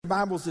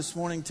Bibles this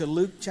morning to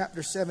Luke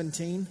chapter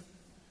 17.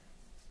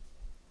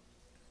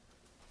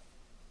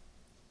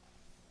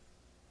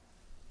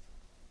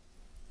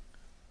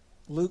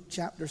 Luke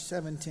chapter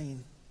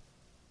 17.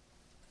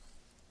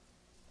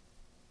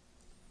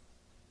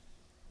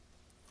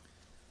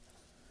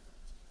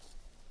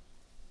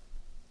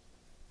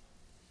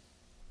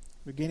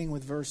 Beginning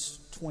with verse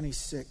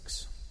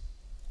 26.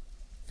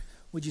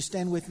 Would you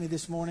stand with me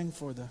this morning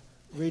for the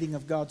reading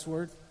of God's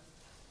Word?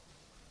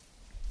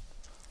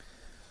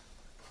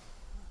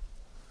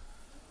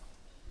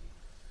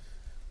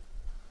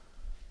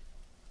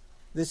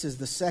 This is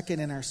the second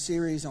in our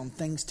series on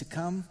things to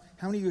come.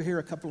 How many of you were here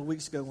a couple of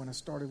weeks ago when I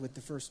started with the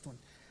first one?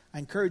 I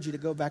encourage you to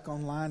go back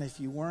online if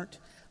you weren't.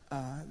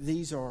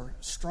 These are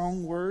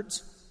strong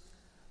words.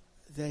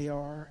 They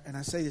are, and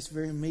I say this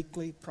very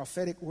meekly,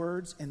 prophetic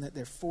words in that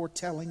they're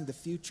foretelling the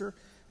future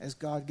as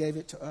God gave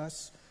it to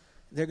us.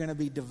 They're going to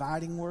be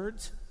dividing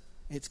words.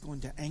 It's going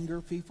to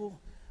anger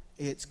people.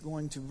 It's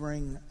going to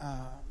bring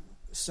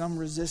some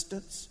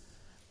resistance.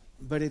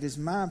 But it is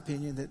my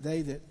opinion that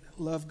they that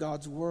love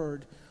God's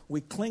Word, we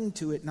cling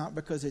to it not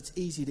because it's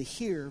easy to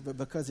hear, but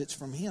because it's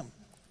from Him.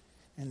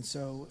 And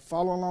so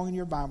follow along in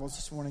your Bibles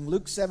this morning.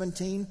 Luke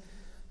 17,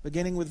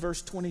 beginning with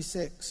verse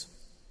 26.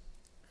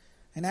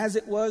 And as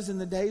it was in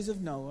the days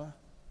of Noah,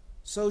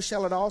 so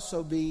shall it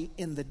also be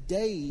in the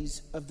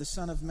days of the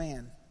Son of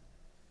Man.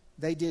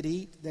 They did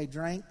eat, they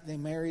drank, they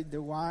married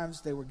their wives,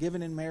 they were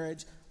given in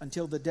marriage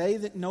until the day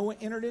that Noah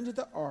entered into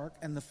the ark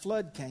and the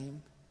flood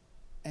came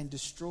and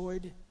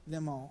destroyed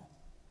them all.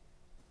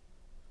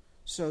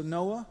 So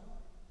Noah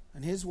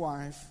and his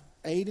wife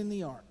ate in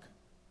the ark.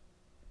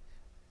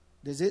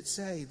 Does it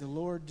say the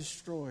Lord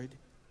destroyed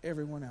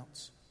everyone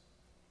else?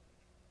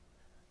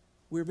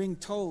 We're being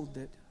told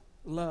that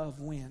love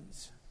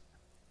wins.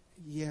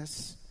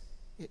 Yes,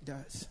 it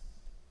does.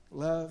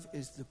 Love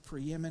is the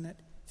preeminent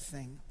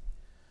thing.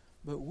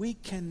 But we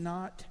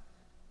cannot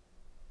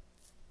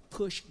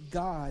push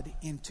God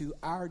into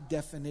our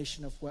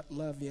definition of what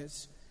love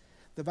is.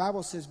 The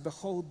Bible says,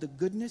 behold the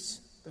goodness,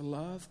 the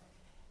love,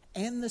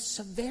 and the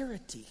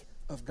severity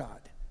of God.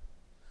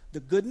 The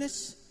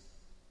goodness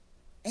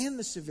and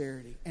the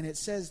severity. And it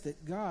says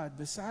that God,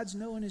 besides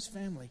Noah and his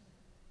family,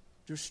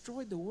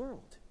 destroyed the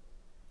world.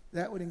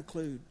 That would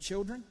include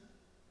children,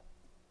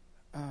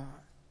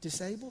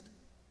 disabled,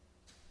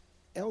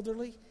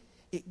 elderly.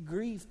 It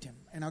grieved him.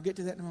 And I'll get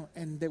to that in a moment.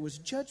 And there was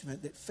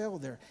judgment that fell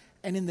there.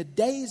 And in the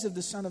days of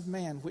the Son of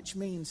Man, which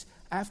means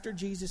after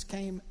Jesus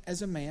came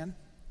as a man,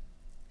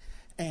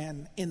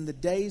 and in the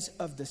days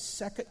of the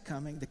second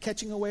coming, the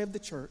catching away of the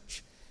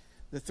church,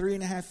 the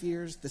 3.5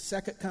 years, the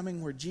second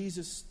coming where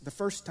Jesus, the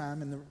first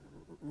time in the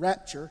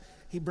rapture,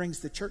 He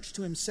brings the church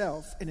to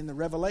Himself. And in the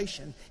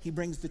Revelation, He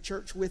brings the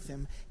church with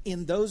Him.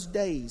 In those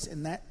days,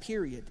 in that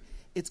period,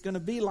 it's going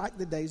to be like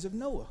the days of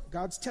Noah.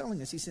 God's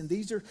telling us, He said,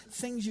 these are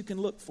things you can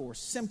look for,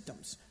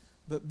 symptoms.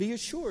 But be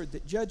assured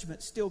that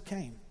judgment still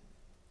came.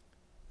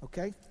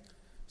 Okay?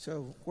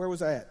 So, where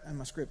was I at in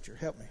my scripture?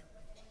 Help me.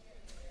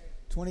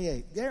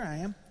 28. There I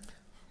am.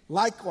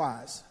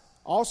 Likewise,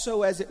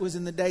 also as it was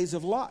in the days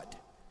of Lot,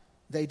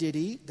 they did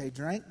eat, they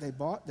drank, they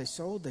bought, they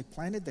sold, they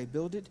planted, they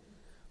builded.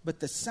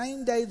 But the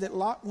same day that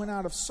Lot went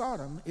out of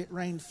Sodom, it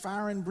rained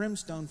fire and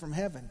brimstone from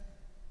heaven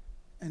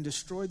and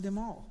destroyed them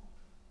all.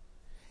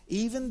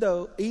 Even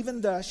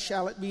thus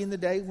shall it be in the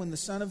day when the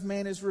Son of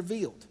Man is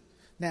revealed.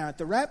 Now at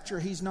the rapture,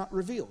 He's not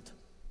revealed.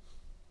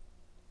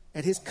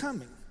 At His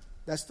coming,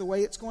 that's the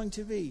way it's going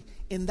to be.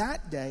 In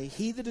that day,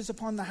 he that is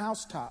upon the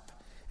housetop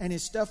and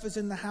his stuff is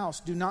in the house,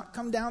 do not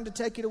come down to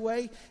take it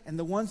away. And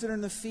the ones that are in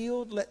the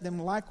field, let them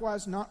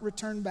likewise not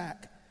return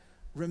back.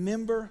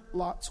 Remember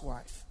Lot's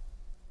wife.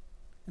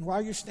 And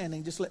while you're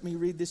standing, just let me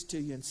read this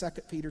to you in 2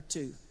 Peter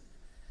 2.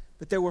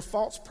 But there were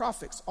false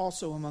prophets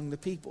also among the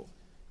people,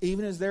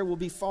 even as there will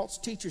be false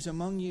teachers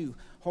among you,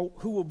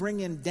 who will bring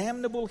in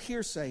damnable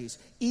heresies,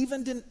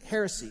 even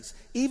heresies,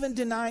 even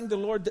denying the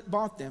Lord that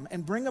bought them,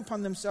 and bring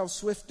upon themselves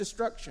swift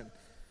destruction.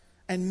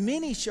 And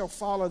many shall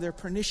follow their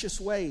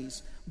pernicious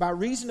ways, by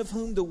reason of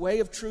whom the way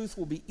of truth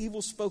will be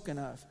evil spoken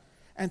of.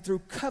 And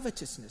through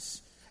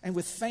covetousness and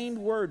with feigned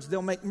words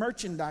they'll make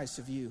merchandise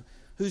of you,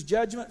 whose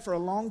judgment for a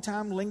long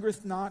time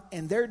lingereth not,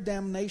 and their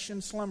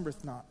damnation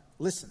slumbereth not.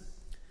 Listen,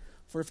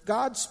 for if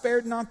God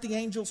spared not the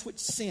angels which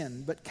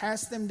sinned, but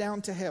cast them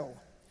down to hell,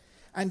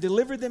 and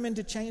delivered them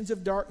into chains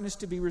of darkness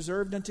to be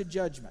reserved unto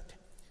judgment,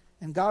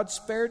 and God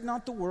spared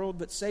not the world,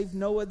 but saved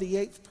Noah the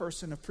 8th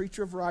person, a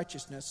preacher of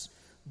righteousness,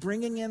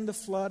 bringing in the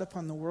flood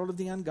upon the world of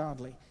the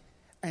ungodly,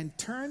 and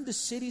turned the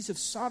cities of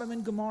Sodom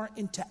and Gomorrah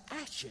into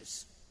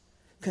ashes,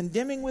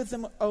 condemning with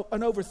them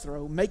an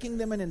overthrow, making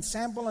them an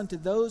ensample unto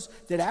those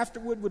that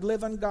afterward would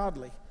live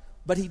ungodly.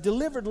 But He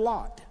delivered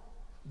Lot,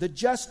 the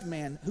just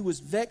man, who was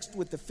vexed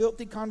with the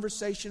filthy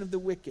conversation of the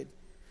wicked.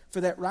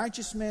 For that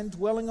righteous man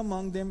dwelling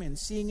among them and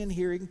seeing and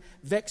hearing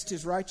vexed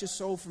his righteous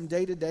soul from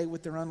day to day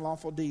with their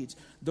unlawful deeds.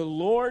 The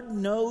Lord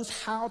knows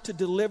how to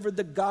deliver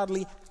the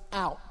godly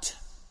out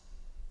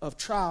of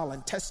trial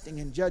and testing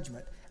and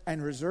judgment,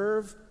 and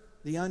reserve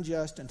the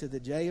unjust unto the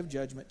day of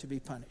judgment to be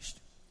punished.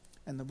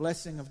 And the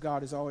blessing of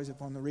God is always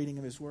upon the reading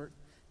of His Word.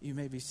 You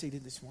may be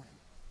seated this morning.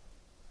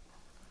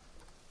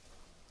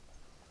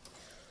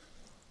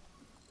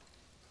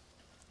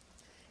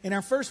 In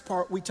our first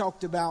part, we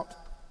talked about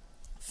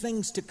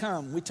things to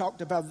come. We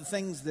talked about the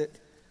things that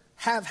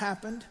have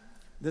happened,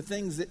 the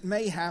things that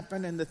may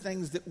happen, and the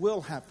things that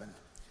will happen.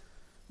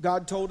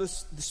 God told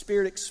us, the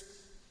Spirit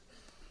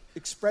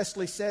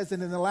expressly says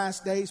that in the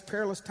last days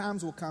perilous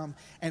times will come,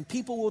 and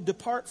people will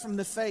depart from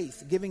the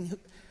faith, giving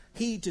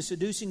heed to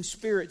seducing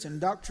spirits and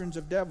doctrines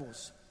of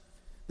devils.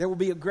 There will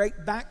be a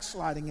great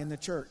backsliding in the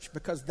church,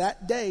 because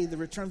that day, the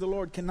return of the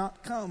Lord,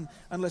 cannot come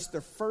unless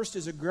there first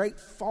is a great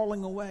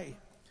falling away.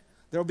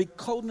 There will be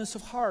coldness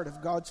of heart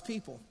of God's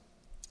people.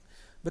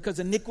 Because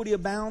iniquity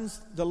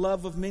abounds, the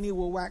love of many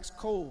will wax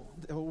cold.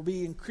 There will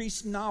be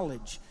increased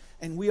knowledge.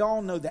 And we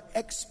all know the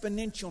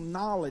exponential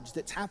knowledge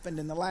that's happened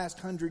in the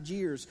last 100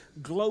 years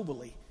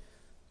globally.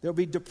 There will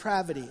be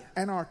depravity,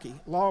 anarchy,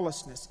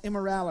 lawlessness,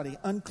 immorality,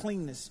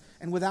 uncleanness,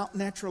 and without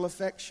natural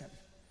affection.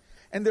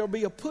 And there will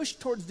be a push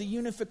towards the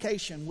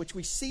unification, which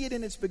we see it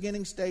in its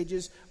beginning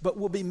stages, but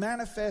will be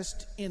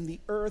manifest in the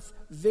earth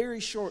very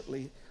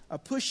shortly. A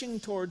pushing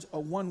towards a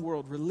one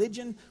world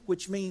religion,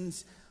 which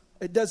means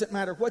it doesn't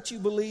matter what you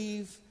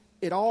believe,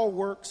 it all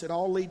works, it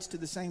all leads to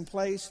the same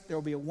place. There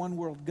will be a one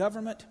world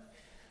government,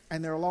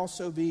 and there will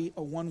also be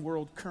a one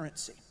world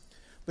currency.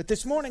 But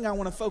this morning I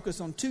want to focus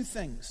on two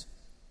things: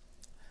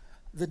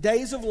 the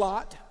days of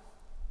Lot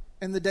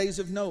and the days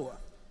of Noah.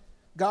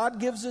 God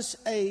gives us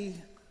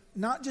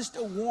not just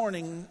a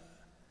warning,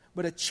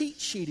 but a cheat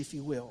sheet, if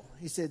you will.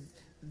 He said,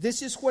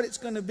 this is what it's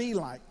going to be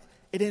like.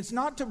 It's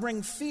not to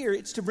bring fear,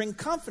 it's to bring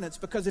confidence,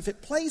 because if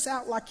it plays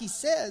out like He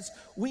says,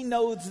 we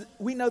know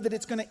that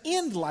it's going to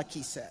end like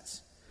He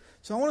says.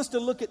 So I want us to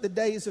look at the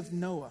days of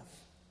Noah.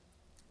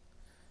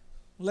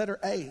 Letter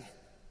A.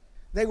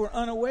 They were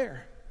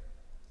unaware.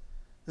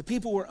 The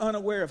people were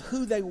unaware of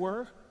who they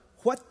were,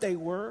 what they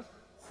were,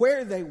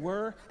 where they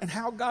were, and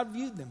how God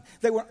viewed them.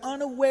 They were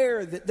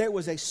unaware that there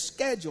was a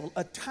schedule,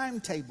 a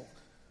timetable,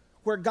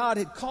 where God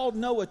had called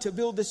Noah to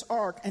build this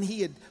ark, and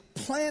He had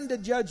planned a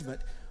judgment.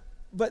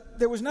 But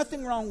there was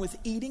nothing wrong with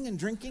eating and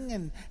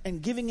drinking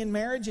and giving in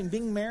marriage and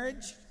being married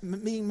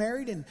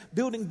and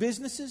building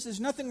businesses. There's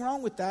nothing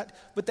wrong with that.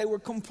 But they were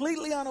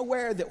completely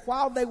unaware that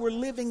while they were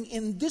living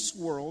in this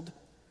world,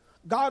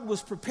 God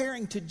was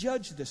preparing to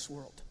judge this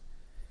world.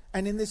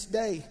 And in this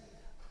day,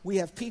 we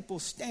have people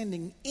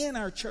standing in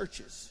our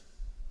churches,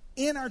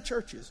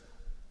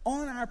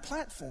 on our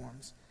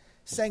platforms,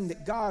 saying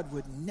that God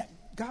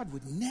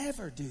would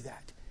never do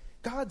that.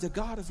 God's a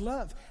God of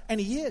love,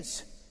 and He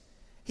is.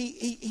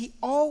 He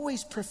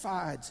always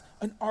provides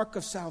an ark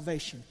of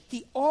salvation.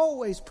 He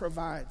always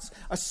provides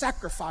a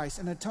sacrifice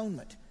and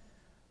atonement.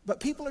 But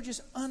people are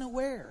just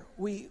unaware.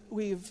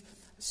 We've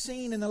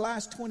seen in the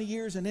last 20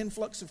 years an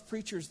influx of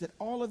preachers that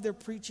all of their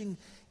preaching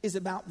is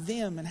about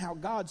them and how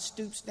God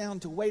stoops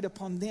down to wait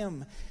upon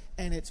them.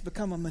 And it's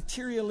become a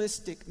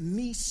materialistic,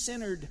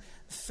 me-centered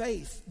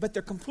faith. But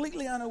they're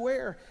completely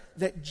unaware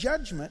that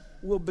judgment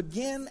will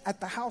begin at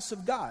the house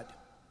of God.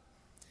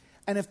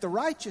 And if the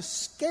righteous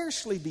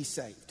scarcely be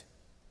saved,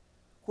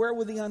 where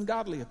will the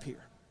ungodly appear?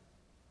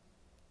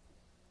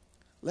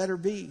 Letter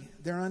B,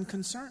 they're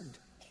unconcerned.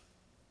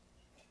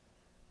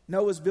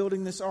 Noah's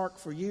building this ark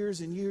for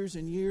years and years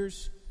and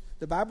years.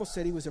 The Bible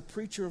said he was a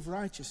preacher of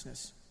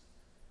righteousness.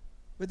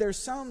 But there's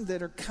some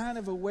that are kind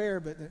of aware,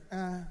 but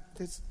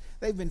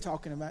they've been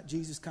talking about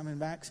Jesus coming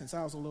back since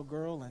I was a little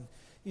girl. And,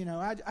 you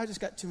know, I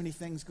just got too many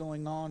things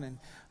going on, and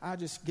I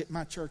just get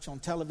my church on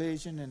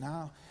television, and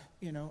I'll,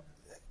 you know.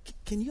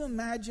 Can you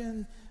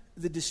imagine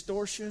the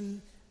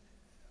distortion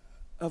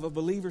of a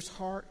believer's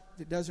heart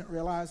that doesn't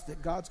realize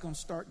that God's going to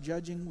start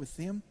judging with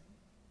them?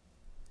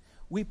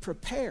 We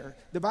prepare.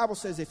 The Bible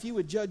says if you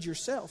would judge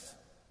yourself,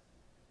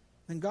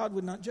 then God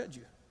would not judge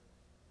you.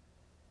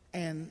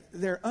 And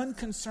they're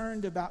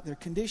unconcerned about their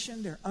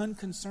condition. They're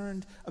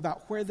unconcerned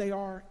about where they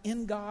are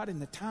in God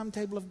and the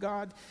timetable of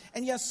God.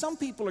 And yes, some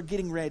people are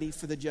getting ready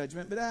for the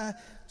judgment, but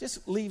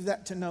just leave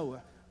that to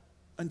Noah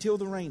until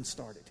the rain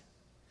started.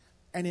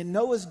 And in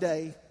Noah's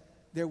day,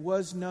 there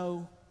was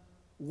no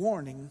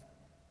warning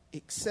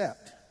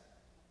except,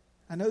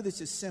 I know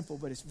this is simple,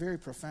 but it's very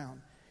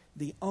profound.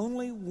 The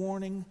only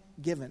warning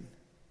given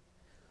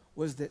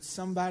was that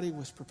somebody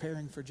was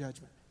preparing for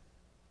judgment.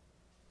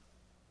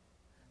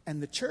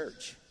 And the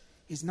church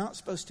is not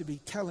supposed to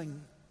be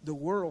telling the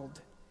world,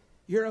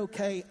 you're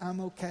okay, I'm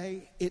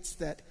okay. It's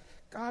that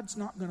God's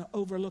not going to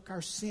overlook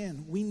our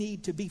sin. We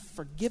need to be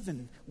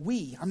forgiven.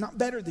 I'm not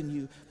better than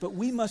you, but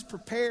we must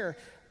prepare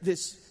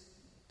this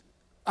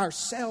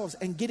ourselves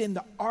and get in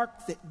the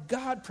ark that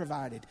God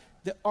provided,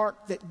 the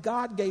ark that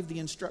God gave the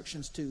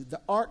instructions to, the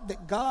ark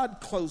that God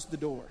closed the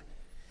door.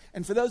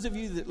 And for those of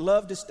you that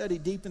love to study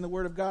deep in the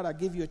Word of God, I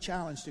give you a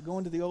challenge to go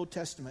into the Old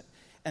Testament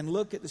and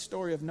look at the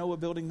story of Noah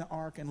building the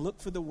ark and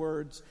look for the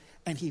words,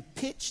 and he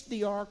pitched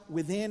the ark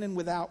within and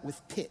without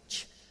with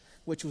pitch,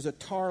 which was a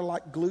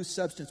tar-like glue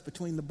substance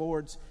between the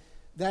boards.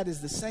 That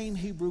is the same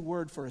Hebrew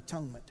word for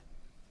atonement.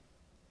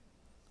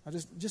 I'll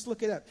just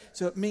look it up.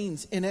 So it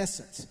means, in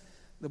essence,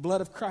 the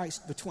blood of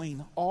Christ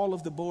between all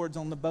of the boards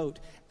on the boat,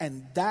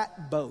 and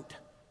that boat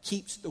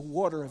keeps the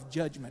water of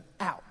judgment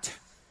out.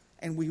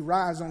 And we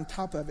rise on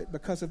top of it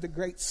because of the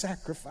great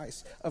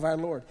sacrifice of our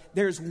Lord.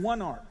 There's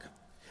one ark.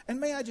 And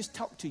may I just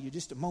talk to you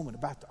just a moment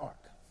about the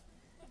ark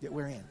that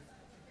we're in?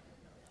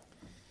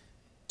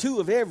 2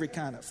 of every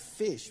kind of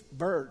fish,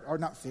 bird, or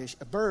not fish,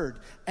 a bird,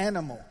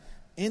 animal,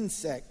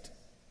 insect,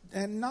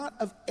 and not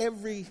of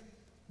every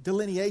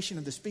delineation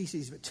of the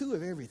species, but 2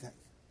 of everything.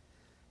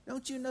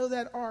 Don't you know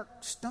that ark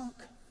stunk?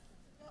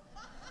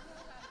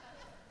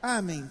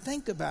 I mean,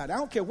 think about it. I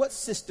don't care what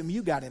system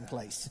you got in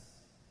place.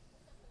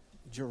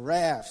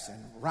 Giraffes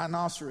and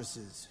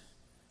rhinoceroses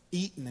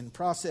eating and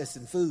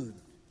processing food.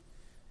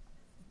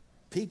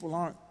 People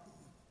aren't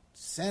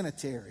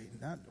sanitary.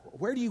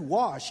 Where do you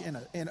wash in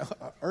a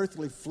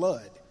earthly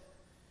flood?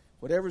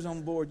 Whatever's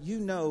on board, you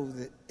know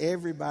that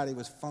everybody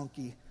was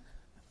funky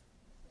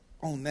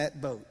on that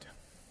boat.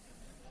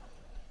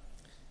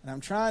 And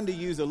I'm trying to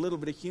use a little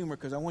bit of humor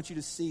because I want you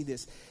to see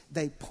this.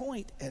 They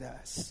point at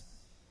us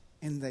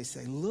and they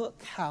say,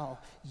 look how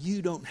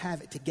you don't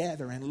have it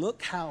together, and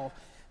look how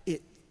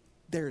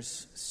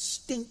there's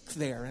stink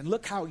there, and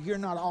look how you're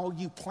not all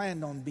you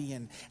planned on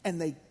being.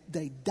 And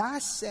they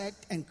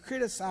dissect and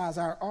criticize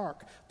our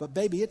ark. But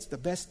baby, it's the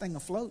best thing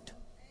afloat.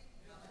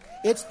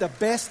 It's the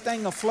best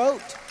thing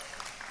afloat.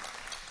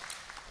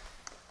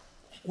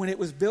 When it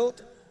was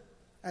built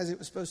as it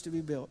was supposed to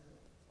be built,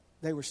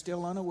 they were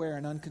still unaware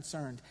and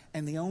unconcerned.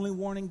 And the only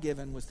warning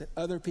given was that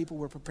other people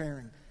were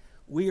preparing.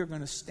 We are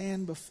going to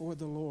stand before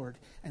the Lord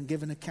and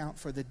give an account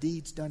for the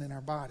deeds done in our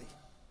body.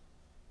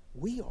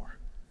 We are.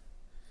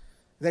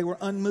 They were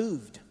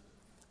unmoved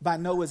by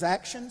Noah's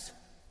actions,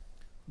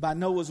 by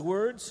Noah's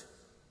words,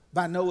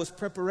 by Noah's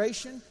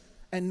preparation,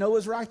 and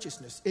Noah's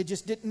righteousness. It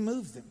just didn't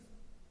move them.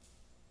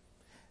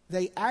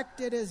 They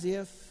acted as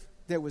if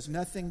there was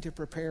nothing to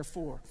prepare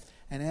for.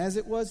 And as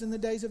it was in the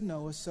days of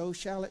Noah, so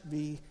shall it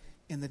be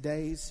in the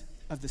days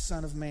of the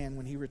Son of Man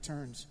when he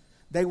returns.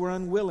 They were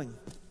unwilling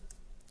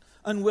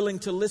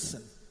to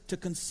listen, to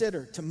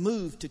consider, to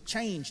move, to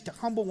change, to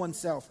humble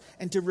oneself,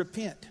 and to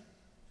repent.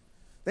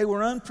 They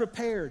were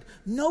unprepared.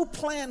 No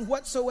plan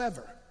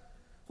whatsoever.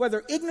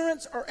 Whether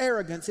ignorance or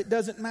arrogance, it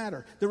doesn't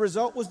matter. The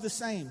result was the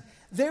same.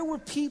 There were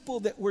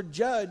people that were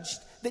judged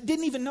that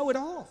didn't even know it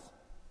all.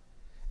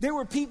 There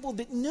were people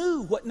that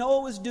knew what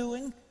Noah was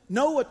doing.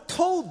 Noah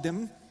told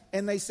them,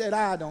 and they said,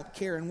 I don't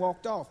care, and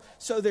walked off.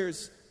 So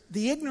there's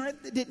the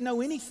ignorant that didn't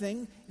know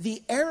anything,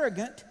 the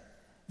arrogant,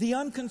 the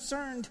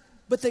unconcerned,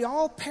 but they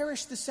all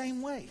perished the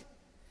same way.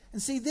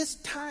 And see, this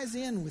ties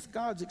in with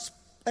God's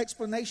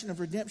explanation of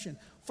redemption.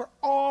 For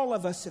all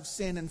of us have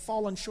sinned and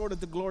fallen short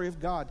of the glory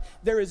of God.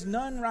 There is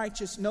none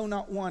righteous, no,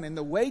 not one. And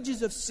the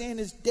wages of sin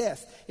is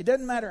death. It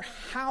doesn't matter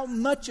how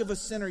much of a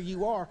sinner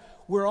you are.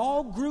 We're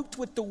all grouped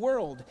with the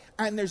world.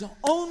 And there's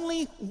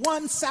only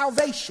one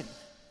salvation.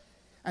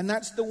 And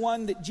that's the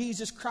one that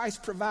Jesus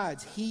Christ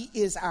provides. He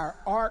is our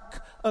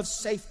ark of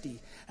safety.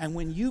 And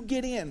when you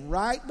get in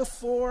right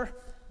before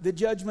the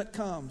judgment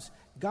comes,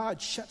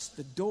 God shuts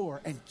the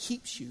door and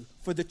keeps you.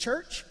 For the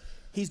church,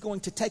 He's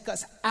going to take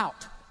us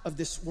out of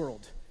this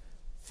world.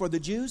 For the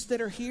Jews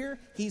that are here,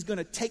 He's going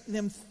to take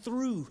them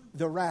through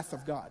the wrath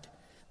of God.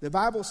 The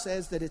Bible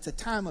says that it's a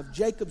time of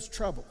Jacob's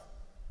trouble,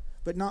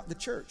 but not the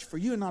church. For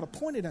you are not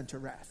appointed unto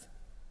wrath.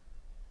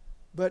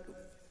 But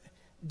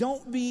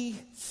don't be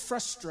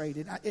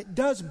frustrated. It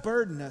does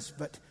burden us,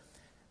 but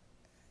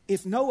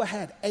if Noah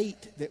had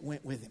 8 that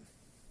went with him,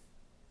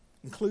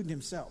 including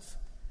himself,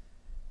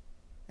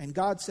 and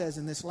God says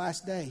in this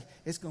last day,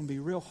 it's going to be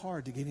real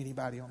hard to get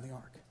anybody on the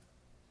ark.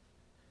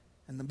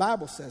 And the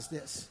Bible says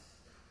this,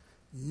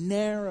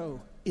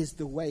 narrow is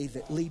the way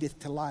that leadeth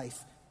to life,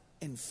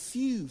 and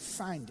few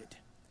find it.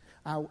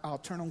 I'll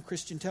turn on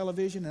Christian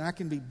television, and I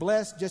can be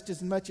blessed just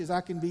as much as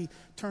I can be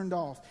turned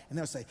off. And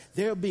they'll say,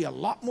 there'll be a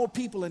lot more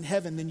people in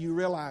heaven than you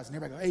realize. And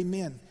everybody go,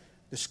 amen.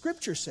 The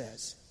Scripture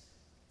says,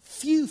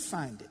 few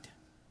find it.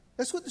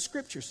 That's what the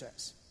Scripture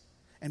says.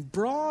 And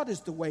broad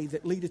is the way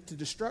that leadeth to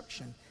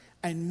destruction,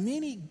 and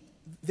many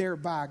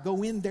thereby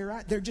go in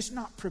there. They're just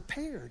not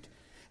prepared.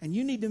 And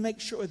you need to make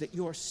sure that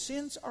your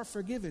sins are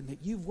forgiven, that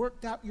you've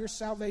worked out your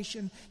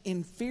salvation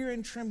in fear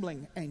and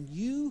trembling, and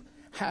you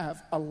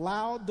have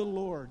allowed the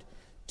Lord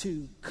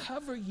to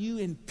cover you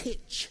in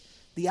pitch,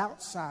 the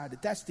outside.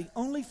 That's the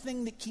only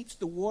thing that keeps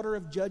the water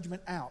of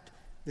judgment out,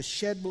 the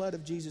shed blood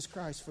of Jesus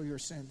Christ for your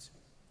sins.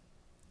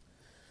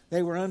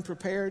 They were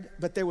unprepared,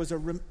 but there was a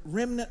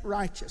remnant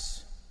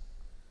righteous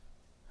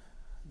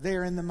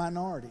there in the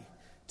minority.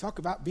 Talk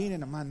about being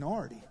in a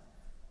minority.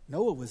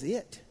 Noah was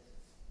it.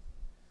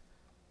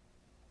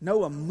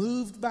 Noah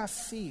moved by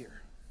fear.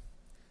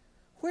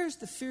 Where's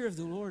the fear of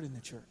the Lord in the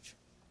church?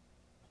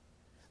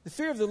 The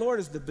fear of the Lord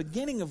is the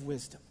beginning of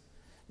wisdom.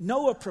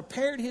 Noah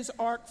prepared his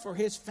ark for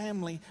his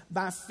family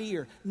by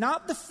fear.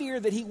 Not the fear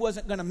that he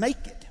wasn't going to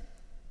make it.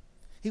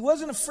 He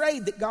wasn't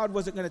afraid that God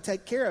wasn't going to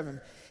take care of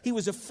him. He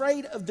was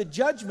afraid of the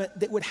judgment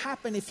that would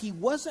happen if he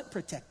wasn't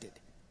protected.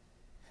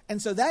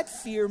 And so that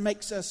fear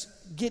makes us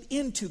get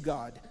into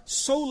God,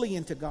 solely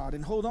into God,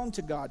 and hold on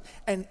to God.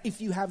 And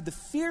if you have the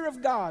fear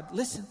of God,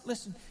 listen,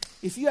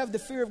 if you have the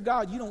fear of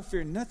God, you don't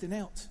fear nothing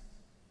else.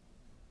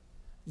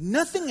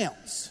 Nothing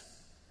else.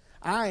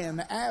 I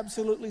am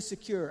absolutely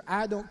secure.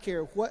 I don't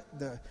care what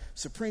the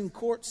Supreme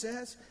Court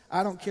says.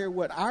 I don't care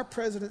what our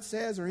president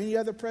says or any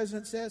other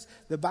president says.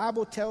 The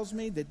Bible tells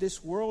me that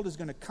this world is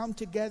going to come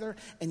together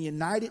and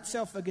unite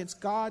itself against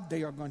God.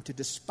 They are going to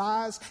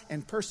despise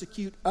and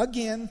persecute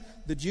again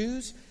the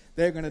Jews.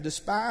 They're going to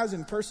despise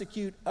and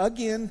persecute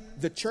again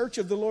the church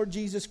of the Lord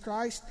Jesus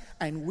Christ.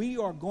 And we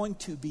are going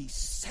to be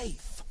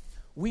safe.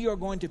 We are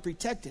going to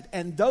protect it.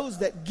 And those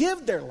that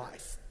give their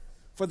life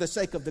for the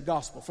sake of the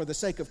gospel, for the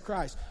sake of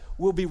Christ,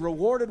 will be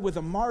rewarded with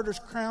a martyr's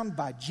crown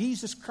by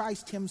Jesus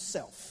Christ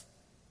himself,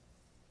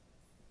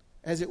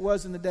 as it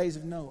was in the days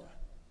of Noah.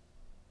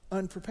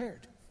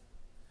 Unprepared,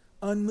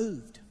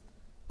 unmoved,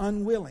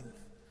 unwilling,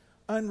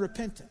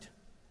 unrepentant.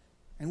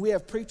 And we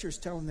have preachers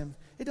telling them,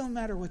 it don't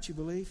matter what you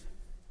believe.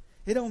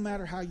 It don't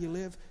matter how you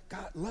live.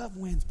 God, love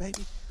wins,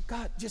 baby.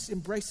 God just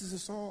embraces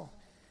us all.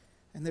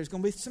 And there's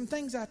going to be some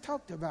things I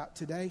talked about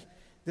today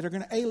that are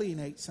going to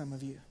alienate some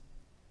of you.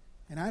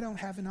 And I don't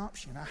have an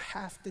option. I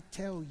have to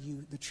tell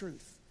you the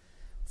truth.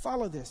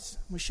 Follow this.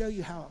 I'm going to show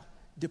you how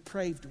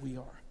depraved we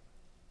are.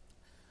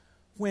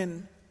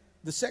 When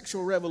the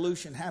sexual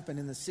revolution happened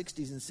in the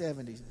 60s and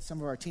 70s, and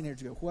some of our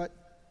teenagers go, what?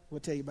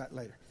 We'll tell you about it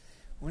later.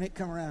 When it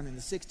come around in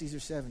the 60s or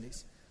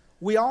 70s,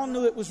 we all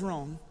knew it was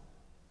wrong,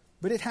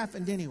 but it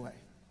happened anyway.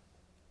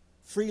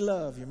 Free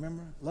love, you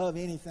remember? Love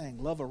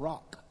anything. Love a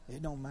rock.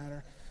 It don't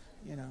matter.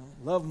 You know,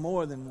 love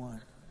more than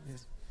one.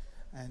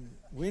 And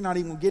we're not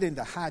even going to get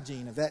into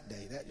hygiene of that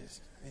day.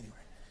 Anyway.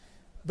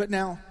 But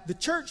now, the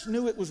church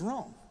knew it was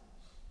wrong.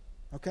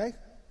 Okay?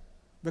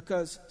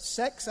 Because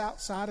sex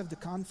outside of the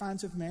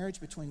confines of marriage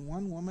between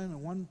one woman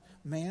and one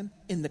man,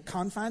 in the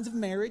confines of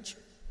marriage,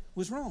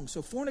 was wrong.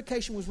 So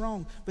fornication was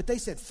wrong. But they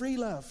said, free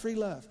love, free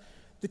love.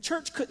 The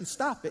church couldn't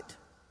stop it,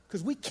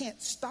 because we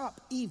can't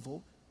stop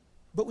evil,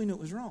 but we knew it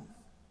was wrong.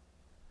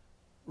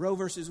 Roe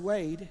versus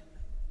Wade,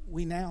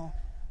 we now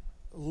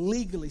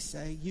legally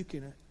say you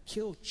can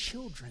kill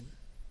children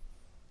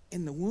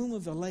in the womb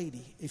of a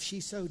lady if she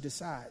so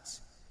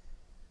decides.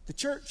 The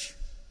church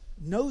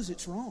knows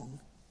it's wrong.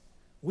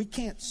 We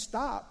can't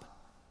stop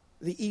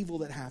the evil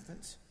that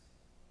happens,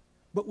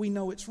 but we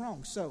know it's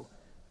wrong. So,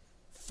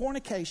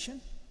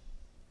 fornication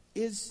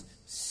is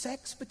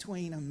sex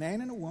between a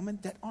man and a woman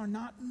that are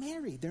not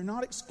married. They're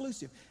not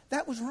exclusive.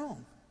 That was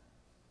wrong.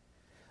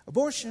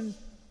 Abortion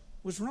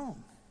was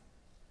wrong.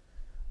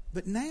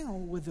 But now,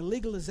 with the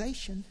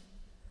legalization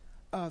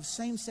of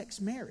same-sex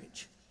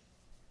marriage,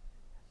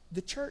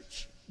 the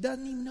church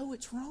doesn't even know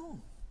it's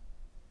wrong.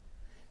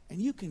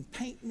 And you can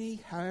paint me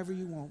however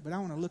you want, but I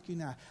want to look you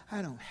now.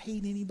 I don't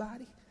hate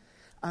anybody.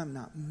 I'm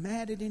not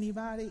mad at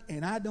anybody,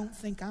 and I don't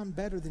think I'm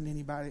better than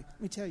anybody.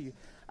 Let me tell you,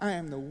 I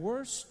am the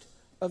worst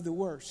of the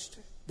worst.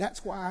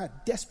 That's why I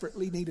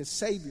desperately need a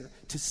Savior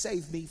to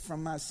save me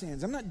from my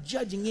sins. I'm not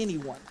judging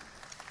anyone.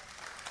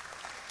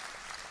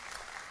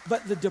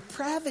 But the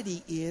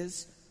depravity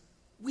is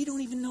we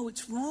don't even know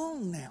it's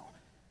wrong now.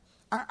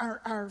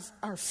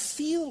 Our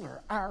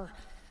feeler,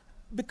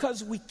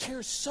 because we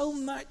care so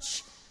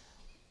much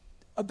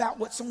about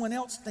what someone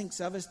else thinks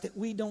of us that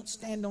we don't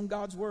stand on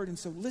God's word. And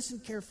so listen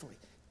carefully,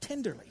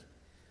 tenderly.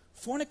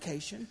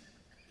 Fornication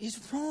is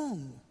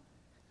wrong.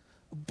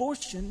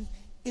 Abortion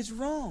is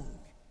wrong.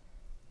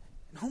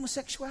 And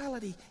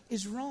homosexuality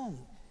is wrong.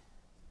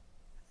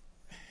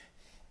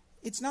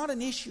 It's not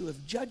an issue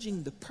of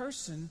judging the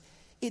person.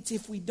 It's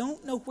if we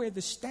don't know where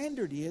the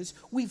standard is,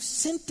 we've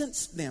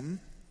sentenced them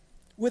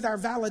with our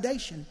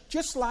validation.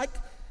 Just like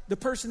the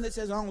person that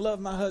says, I don't love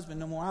my husband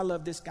no more. I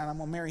love this guy. I'm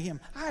going to marry him.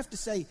 I have to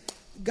say,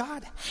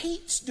 God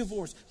hates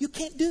divorce. You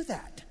can't do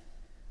that.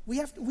 We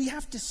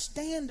have to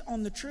stand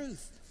on the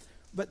truth.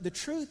 But the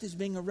truth is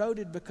being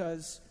eroded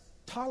because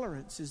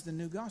tolerance is the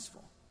new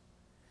gospel.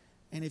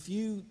 And if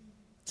you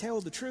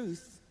tell the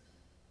truth,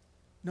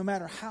 no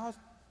matter how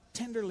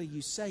tenderly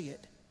you say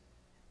it,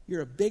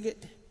 you're a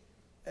bigot,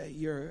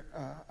 you're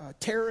a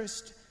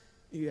terrorist,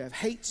 you have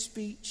hate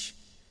speech,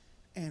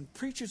 and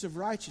preachers of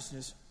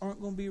righteousness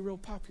aren't going to be real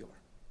popular.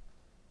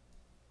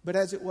 But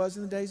as it was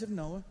in the days of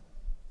Noah,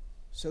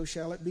 so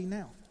shall it be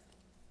now.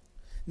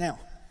 Now,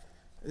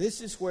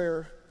 this is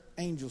where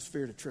angels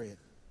fear to tread.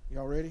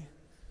 Y'all ready?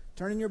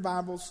 Turn in your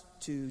Bibles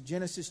to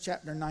Genesis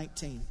chapter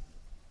 19.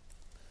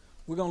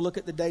 We're going to look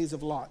at the days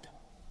of Lot.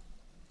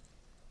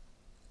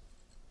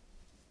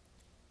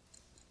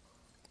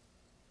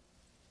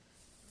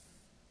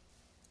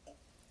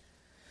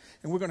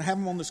 And we're going to have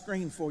them on the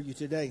screen for you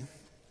today.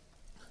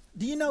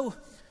 Do you know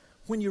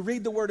when you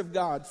read the Word of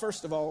God,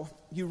 first of all,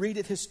 you read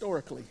it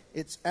historically.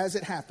 It's as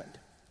it happened.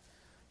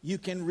 You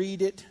can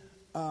read it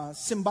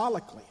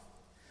symbolically.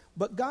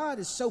 But God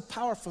is so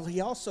powerful,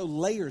 He also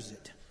layers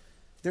it.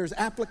 There's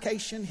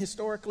application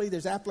historically.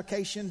 There's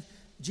application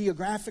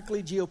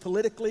geographically,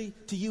 geopolitically,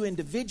 to you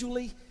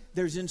individually.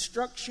 There's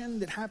instruction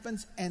that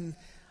happens. And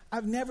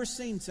I've never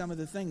seen some of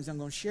the things I'm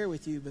going to share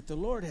with you, but the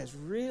Lord has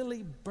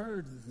really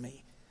burdened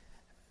me,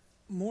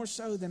 more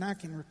so than I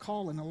can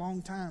recall in a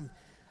long time.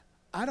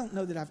 I don't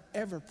know that I've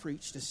ever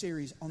preached a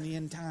series on the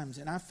end times,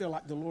 and I feel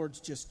like the Lord's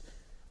just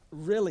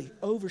really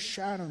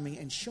overshadowing me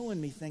and showing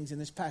me things in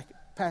this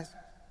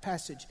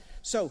passage.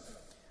 So,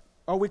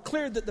 are we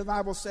clear that the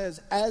Bible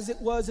says, as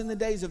it was in the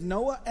days of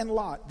Noah and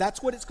Lot,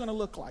 that's what it's going to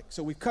look like?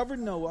 So we've covered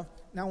Noah.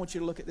 Now I want you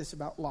to look at this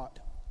about Lot.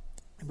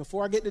 And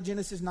before I get to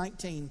Genesis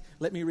 19,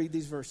 let me read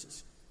these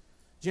verses.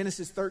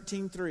 Genesis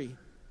 13:3.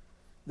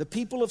 The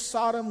people of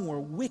Sodom were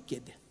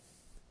wicked,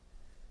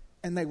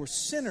 and they were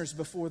sinners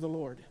before the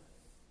Lord.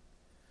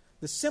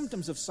 The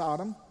symptoms of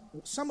Sodom,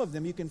 some of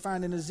them you can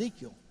find in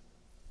Ezekiel.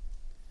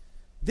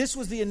 This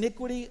was the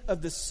iniquity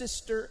of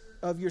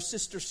your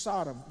sister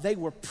Sodom. They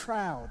were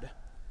proud,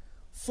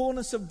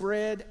 fullness of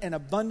bread and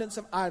abundance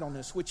of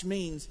idleness, which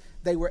means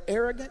they were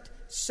arrogant,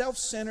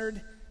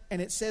 self-centered,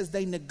 and it says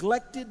they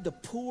neglected the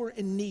poor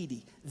and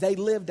needy. They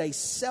lived a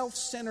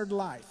self-centered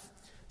life.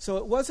 So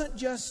it wasn't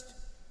just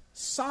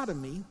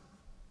sodomy.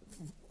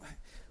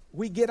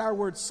 We get our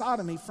word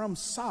sodomy from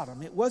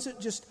Sodom. It wasn't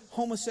just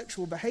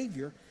homosexual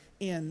behavior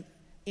in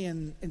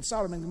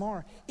Sodom and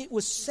Gomorrah. It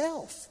was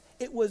self.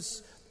 It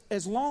was,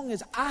 as long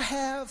as I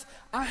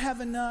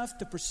have enough,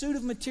 the pursuit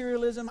of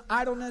materialism,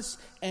 idleness,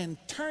 and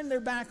turn their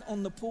back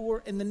on the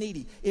poor and the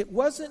needy. It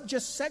wasn't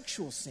just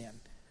sexual sin.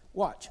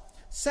 Watch.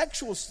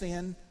 Sexual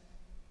sin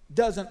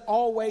doesn't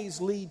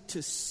always lead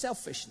to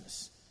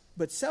selfishness,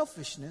 but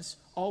selfishness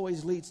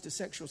always leads to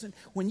sexual sin.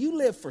 When you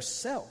live for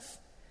self,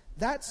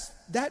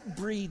 that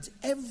breeds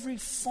every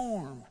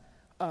form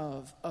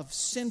of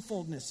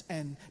sinfulness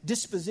and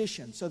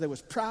disposition. So there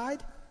was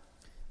pride,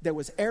 there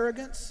was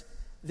arrogance,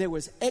 there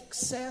was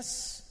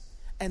excess,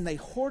 and they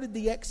hoarded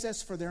the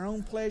excess for their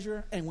own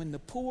pleasure. And when the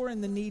poor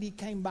and the needy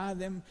came by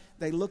them,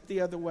 they looked the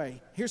other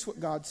way. Here's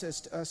what God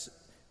says to us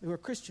who are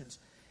Christians.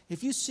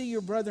 If you see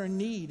your brother in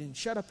need and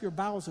shut up your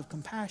bowels of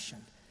compassion,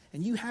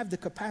 and you have the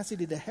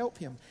capacity to help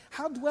him,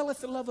 how dwelleth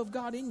the love of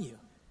God in you?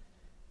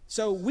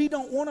 So we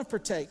don't want to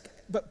partake,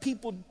 but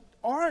people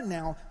are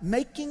now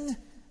making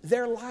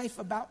their life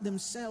about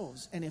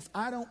themselves. And if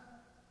I don't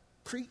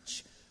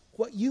preach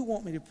what you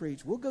want me to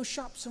preach, we'll go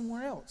shop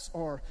somewhere else.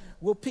 Or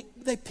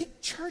they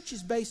pick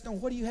churches based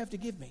on, what do you have to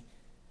give me?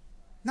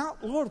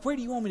 Not, Lord, where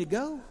do you want me to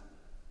go?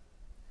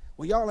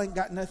 Well, y'all ain't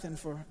got nothing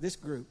for this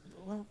group.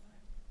 Well,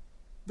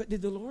 but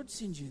did the Lord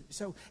send you?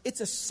 So it's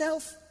a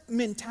self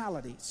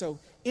mentality. So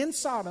in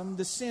Sodom,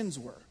 the sins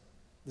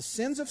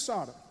of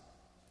Sodom,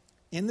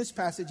 in this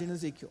passage in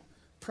Ezekiel: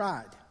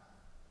 pride,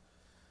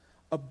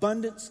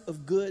 abundance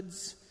of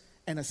goods,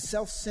 and a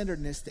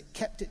self-centeredness that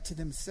kept it to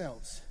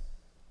themselves.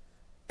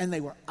 And they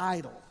were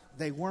idle.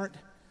 They weren't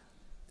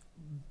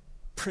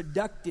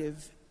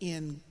productive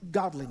in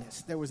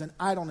godliness. There was an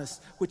idleness,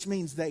 which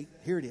means they,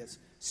 here it is,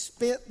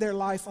 spent their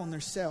life on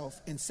themselves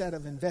instead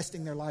of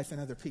investing their life in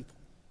other people.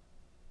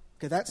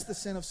 Okay, that's the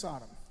sin of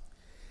Sodom.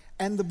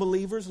 And the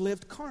believers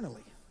lived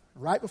carnally.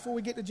 Right before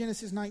we get to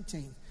Genesis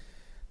 19,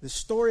 the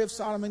story of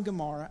Sodom and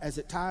Gomorrah, as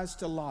it ties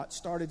to Lot,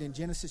 started in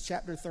Genesis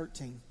chapter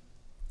 13,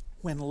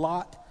 when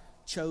Lot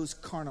chose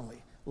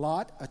carnally.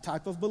 Lot, a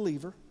type of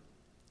believer,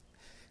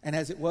 and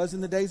as it was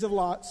in the days of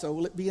Lot, so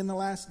will it be in the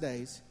last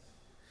days.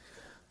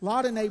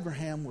 Lot and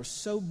Abraham were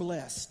so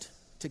blessed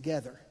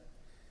together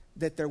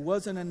that there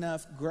wasn't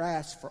enough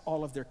grass for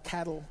all of their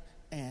cattle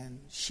and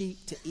sheep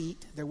to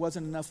eat. There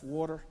wasn't enough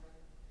water.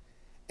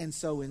 And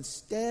so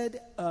instead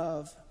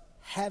of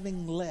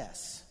having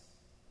less,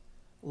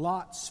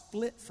 Lot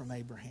split from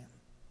Abraham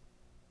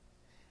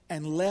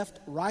and left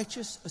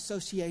righteous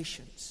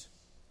associations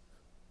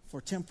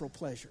for temporal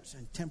pleasures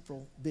and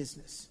temporal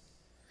business.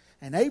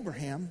 And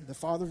Abraham, the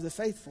father of the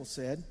faithful,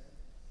 said,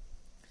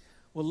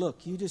 well,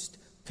 look, you just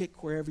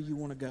pick wherever you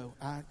want to go.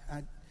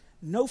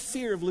 No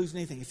fear of losing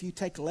anything. If you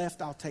take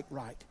left, I'll take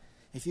right.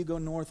 If you go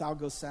north, I'll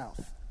go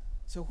south.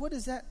 So what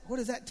does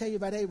that tell you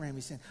about Abraham?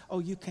 He's saying, oh,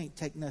 you can't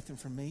take nothing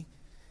from me.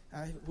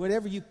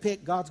 Whatever you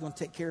pick, God's going to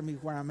take care of me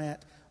where I'm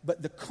at.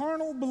 But the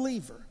carnal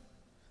believer,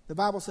 the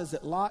Bible says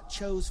that Lot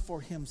chose for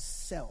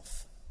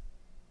himself.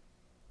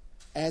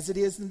 As it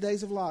is in the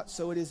days of Lot,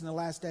 so it is in the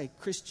last day.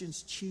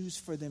 Christians choose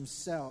for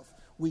themselves.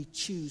 We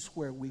choose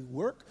where we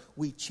work.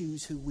 We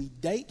choose who we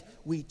date.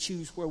 We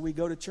choose where we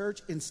go to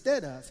church,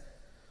 instead of,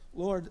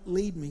 Lord,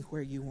 lead me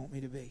where you want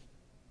me to be.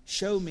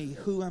 Show me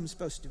who I'm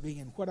supposed to be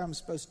and what I'm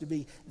supposed to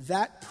be.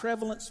 That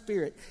prevalent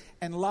spirit.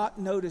 And Lot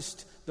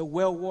noticed the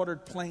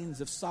well-watered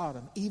plains of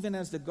Sodom, even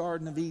as the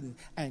Garden of Eden,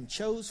 and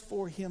chose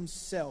for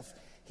himself.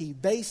 He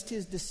based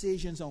his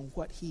decisions on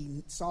what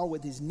he saw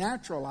with his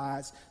natural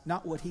eyes,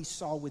 not what he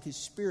saw with his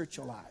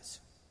spiritual eyes.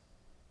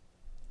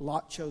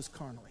 Lot chose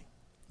carnally.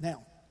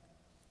 Now,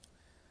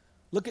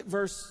 look at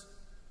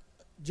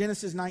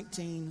Genesis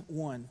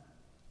 19:1.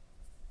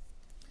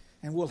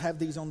 And we'll have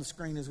these on the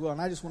screen as well.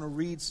 And I just want to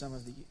read some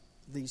of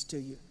these to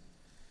you.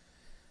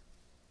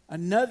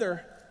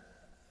 Another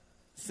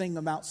thing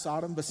about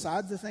Sodom,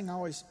 besides the thing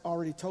I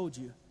already told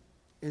you,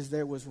 is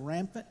there was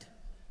rampant,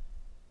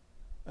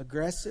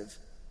 aggressive,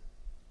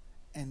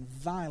 and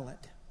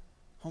violent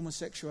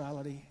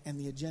homosexuality and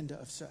the agenda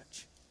of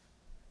such.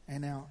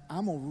 And now,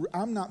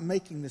 I'm not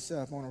making this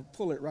up. I'm going to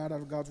pull it right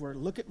out of God's word.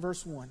 Look at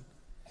verse 1.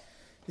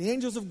 The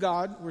angels of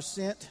God were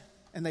sent,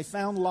 and they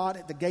found Lot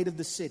at the gate of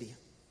the city.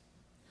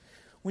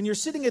 When you're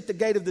sitting at the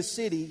gate of the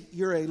city,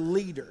 you're a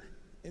leader.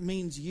 It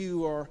means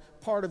you are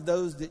part of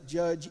those that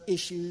judge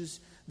issues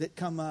that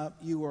come up.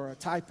 You are a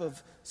type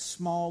of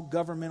small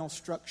governmental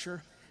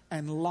structure.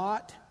 And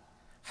Lot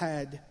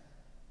had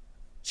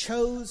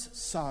chose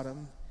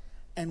Sodom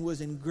and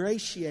was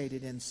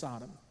ingratiated in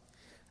Sodom.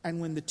 And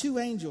when the two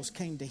angels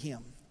came to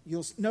him,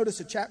 you'll notice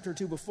a chapter or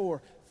two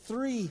before,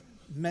 3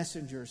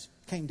 messengers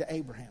came to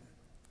Abraham.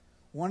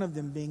 One of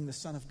them being the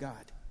Son of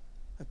God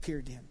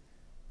appeared to him.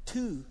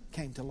 2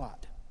 came to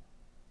Lot.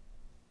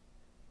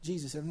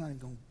 Jesus said, I'm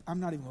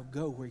not even going to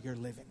go where you're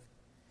living.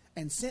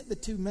 And sent the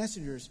 2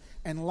 messengers.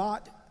 And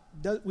Lot,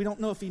 we don't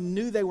know if he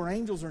knew they were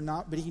angels or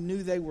not, but he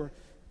knew they were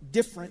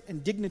different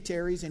and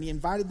dignitaries, and he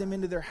invited them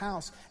into their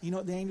house. You know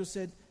what the angel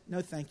said?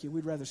 No, thank you.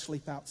 We'd rather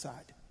sleep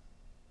outside.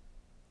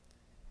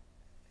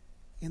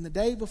 In the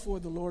day before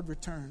the Lord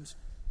returns,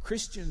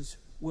 Christians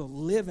will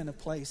live in a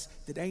place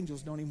that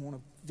angels don't even want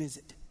to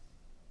visit.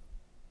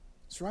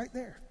 It's right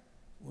there.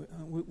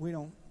 We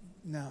don't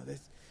know.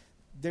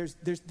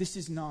 This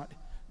is not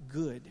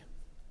good.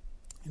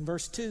 In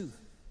verse 2,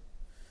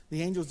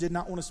 the angels did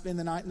not want to spend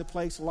the night in the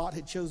place Lot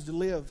had chose to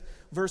live.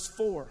 Verse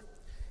 4,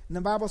 and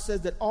the Bible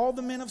says that all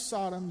the men of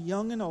Sodom,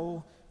 young and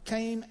old,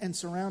 came and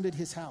surrounded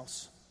his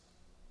house.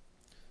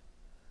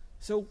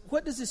 So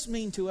what does this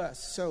mean to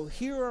us? So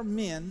here are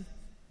men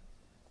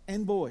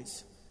and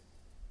boys,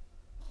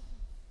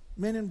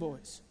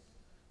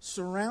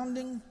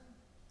 surrounding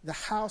the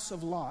house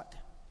of Lot,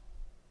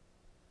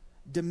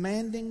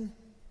 demanding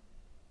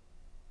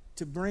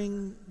to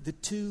bring the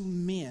 2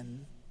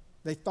 men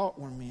they thought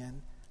were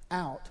men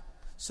out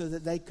so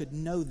that they could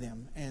know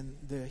them. And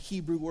the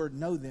Hebrew word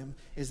know them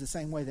is the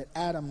same way that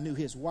Adam knew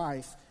his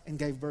wife and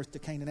gave birth to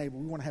Cain and Abel.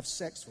 We want to have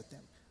sex with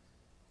them.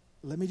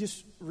 Let me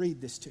just read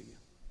this to you.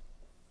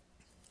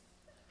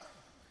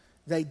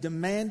 They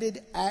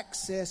demanded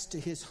access to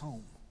his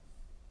home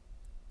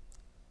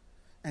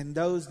and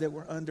those that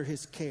were under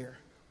his care.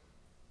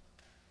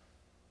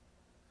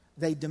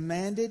 They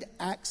demanded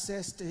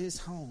access to his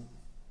home.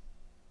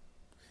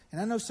 And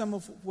I know some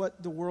of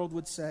what the world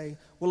would say,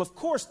 well, of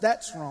course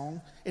that's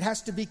wrong. It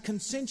has to be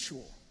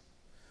consensual.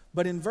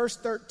 But in verse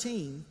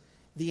 13,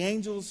 the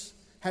angels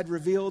had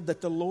revealed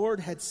that the Lord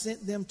had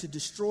sent them to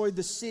destroy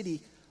the city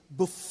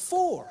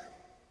before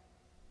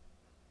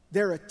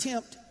their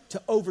attempt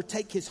to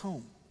overtake his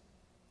home.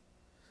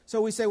 So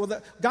we say,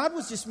 well, God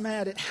was just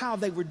mad at how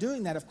they were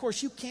doing that. Of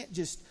course, you can't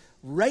just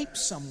rape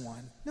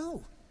someone.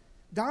 No.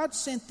 God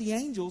sent the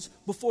angels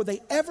before they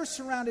ever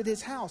surrounded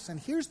his house. And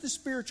here's the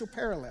spiritual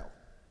parallel.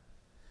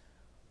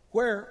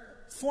 Where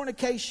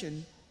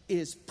fornication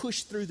is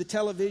pushed through the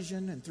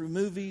television and through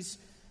movies,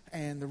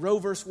 and the Roe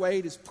vs.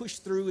 Wade is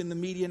pushed through in the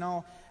media and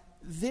all,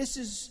 this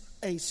is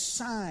a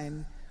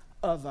sign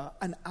of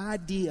an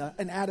idea,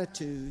 an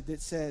attitude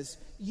that says,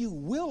 you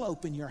will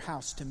open your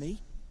house to me,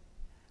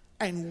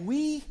 and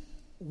we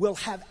will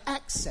have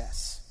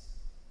access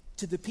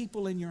to the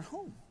people in your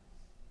home.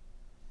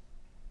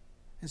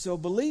 And so a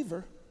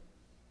believer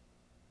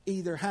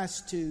either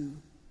has to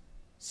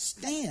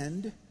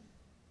stand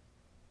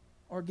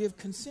or give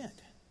consent.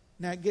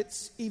 Now it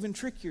gets even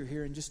trickier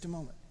here in just a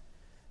moment.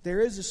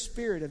 There is a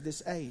spirit of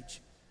this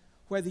age.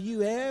 Whether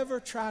you ever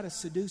try to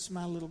seduce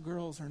my little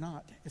girls or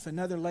not, if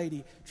another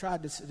lady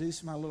tried to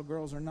seduce my little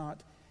girls or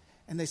not,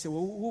 and they say,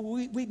 well,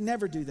 we'd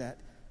never do that.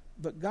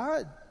 But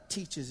God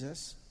teaches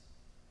us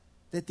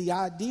that the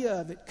idea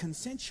of it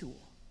consensual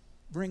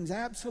brings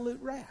absolute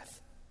wrath.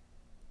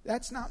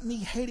 That's not me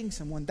hating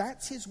someone.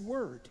 That's his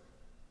word.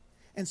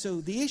 And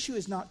so the issue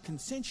is not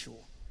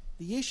consensual.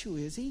 The issue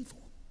is evil.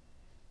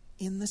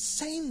 In the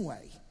same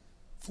way,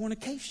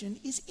 fornication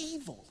is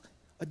evil.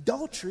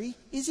 Adultery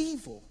is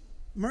evil.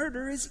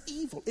 Murder is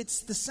evil.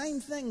 It's the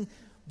same thing,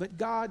 but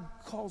God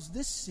calls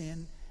this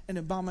sin an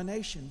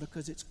abomination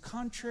because it's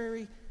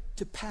contrary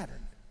to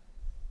pattern.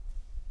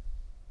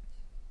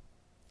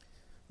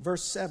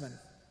 Verse 7,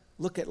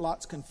 look at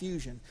Lot's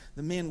confusion.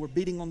 The men were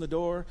beating on the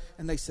door,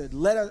 and they said,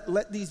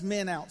 let these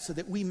men out so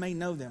that we may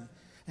know them.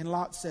 And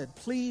Lot said,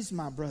 please,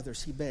 my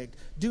brothers, he begged,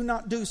 do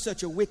not do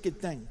such a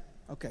wicked thing.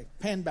 Okay,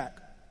 pan back.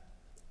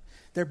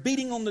 They're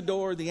beating on the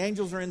door. The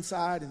angels are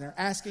inside, and they're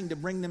asking to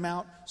bring them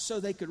out so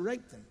they could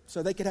rape them,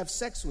 so they could have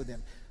sex with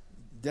them.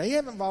 They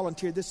haven't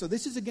volunteered this, so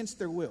this is against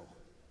their will,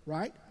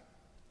 right?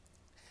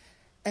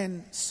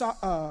 And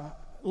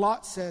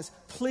Lot says,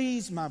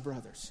 please, my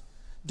brothers,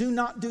 do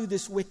not do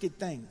this wicked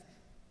thing.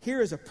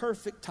 Here is a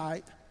perfect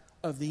type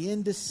of the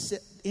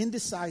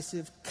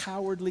indecisive,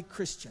 cowardly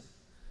Christian.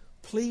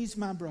 Please,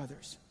 my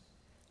brothers.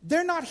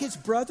 They're not his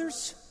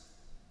brothers.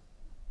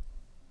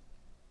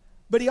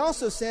 But he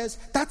also says,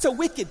 that's a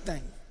wicked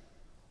thing.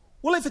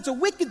 Well, if it's a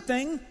wicked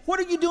thing, what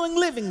are you doing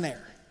living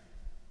there?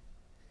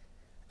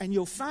 And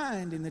you'll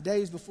find in the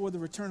days before the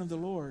return of the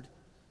Lord,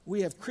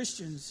 we have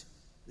Christians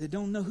that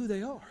don't know who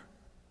they are.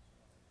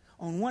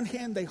 On one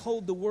hand, they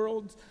hold the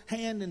world's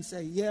hand and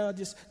say, yeah,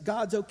 just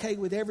God's okay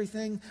with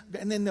everything.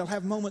 And then they'll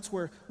have moments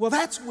where, well,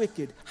 that's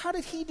wicked. How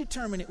did he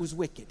determine it was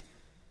wicked?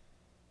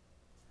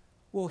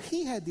 Well,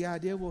 he had the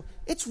idea, well,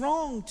 it's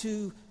wrong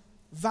to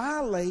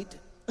violate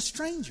a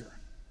stranger.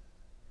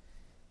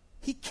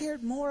 He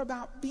cared more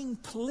about being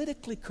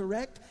politically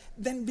correct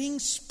than being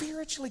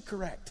spiritually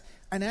correct.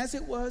 And as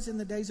it was in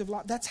the days of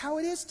Lot, that's how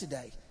it is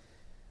today.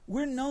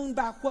 We're known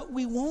by what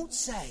we won't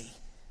say.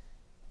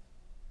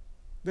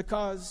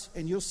 Because,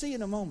 and you'll see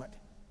in a moment,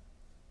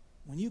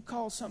 when you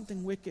call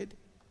something wicked,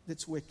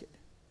 that's wicked.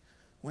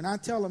 When I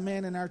tell a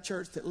man in our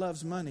church that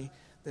loves money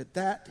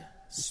that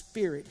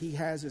spirit he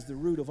has is the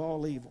root of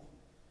all evil.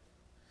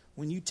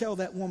 When you tell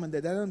that woman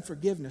that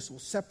unforgiveness will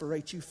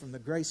separate you from the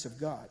grace of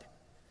God.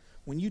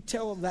 When you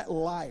tell that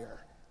liar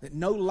that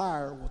no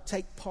liar will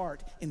take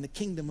part in the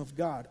kingdom of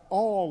God,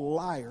 all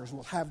liars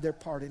will have their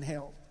part in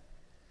hell.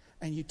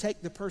 And you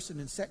take the person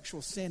in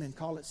sexual sin and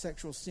call it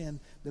sexual sin,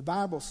 the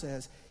Bible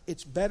says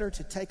it's better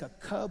to take a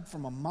cub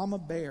from a mama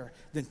bear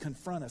than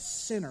confront a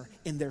sinner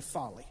in their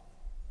folly.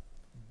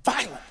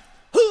 Violent.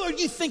 Who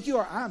do you think you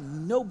are?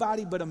 I'm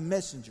nobody but a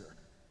messenger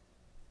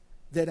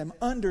that am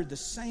under the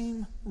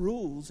same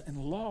rules and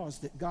laws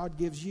that God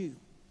gives you.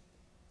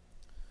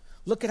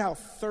 Look at how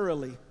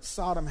thoroughly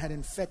Sodom had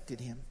infected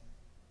him.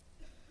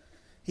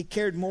 He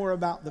cared more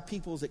about the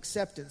people's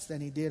acceptance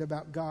than he did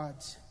about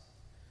God's.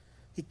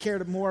 He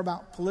cared more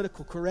about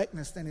political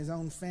correctness than his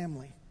own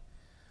family.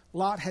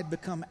 Lot had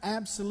become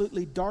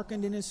absolutely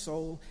darkened in his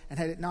soul, and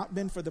had it not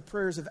been for the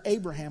prayers of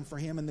Abraham for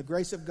him and the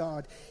grace of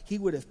God, he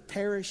would have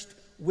perished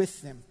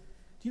with them.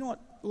 Do you know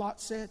what Lot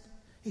said?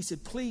 He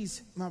said,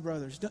 please, my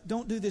brothers,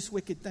 don't do this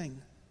wicked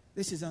thing.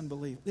 This is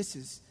unbelievable. This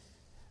is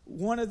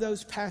one of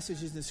those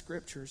passages in the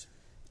scriptures,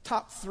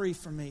 top 3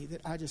 for me,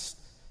 that I just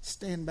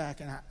stand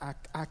back and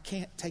I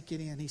can't take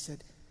it in. He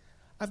said,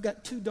 I've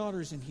got 2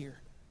 daughters in here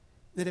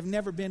that have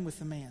never been with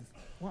a man.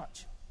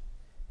 Watch.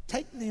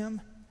 Take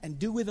them and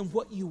do with them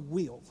what you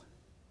will.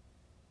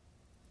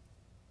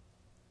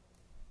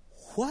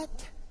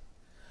 What?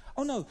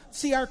 Oh no.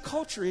 See, our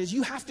culture is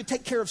you have to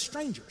take care of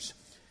strangers.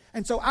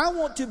 And so I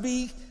want to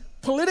be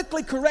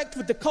politically correct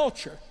with the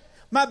culture.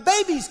 My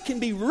babies can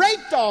be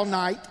raped all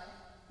night.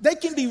 They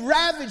can be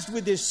ravaged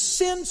with this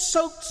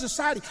sin-soaked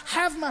society.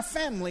 Have my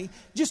family.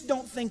 Just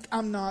don't think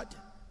I'm not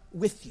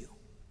with you.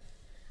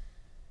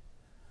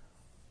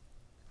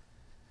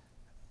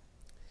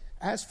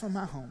 As for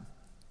my home,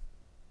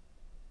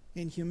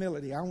 in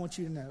humility, I want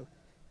you to know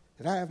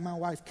that I have my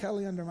wife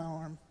Kelly under my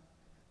arm,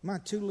 my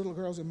 2 little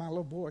girls and my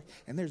little boy,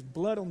 and there's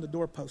blood on the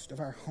doorpost of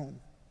our home,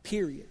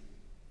 period.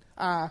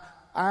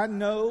 I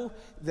know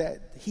that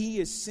he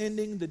is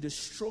sending the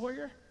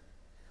destroyer,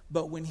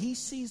 but when he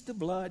sees the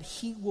blood,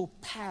 he will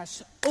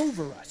pass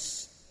over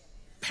us.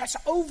 Pass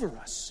over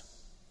us.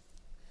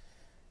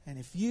 And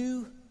if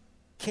you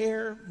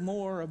care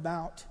more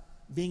about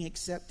being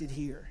accepted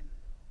here,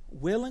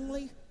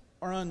 willingly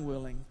or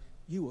unwilling,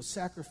 you will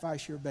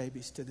sacrifice your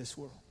babies to this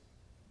world.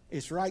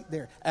 It's right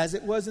there. As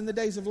it was in the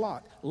days of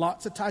Lot.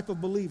 Lot's a type of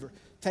believer.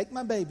 Take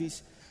my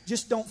babies.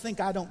 Just don't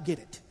think I don't get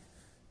it.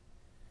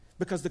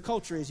 Because the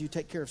culture is you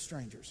take care of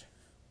strangers.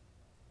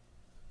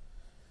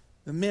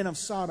 The men of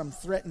Sodom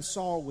threatened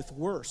Saul with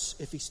worse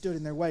if he stood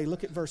in their way.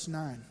 Look at verse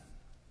 9.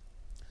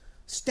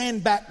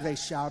 Stand back, they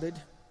shouted.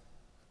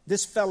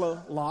 This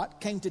fellow, Lot,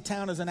 came to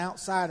town as an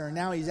outsider, and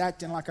now he's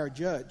acting like our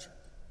judge.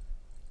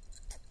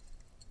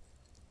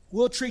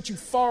 We'll treat you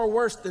far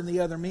worse than the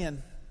other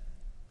men.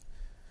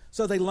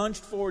 So they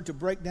lunged forward to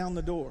break down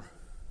the door.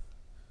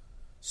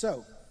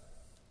 So,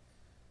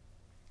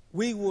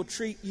 we will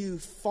treat you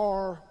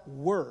far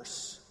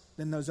worse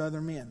than those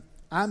other men.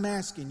 I'm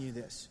asking you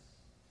this.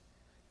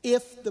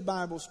 If the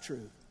Bible's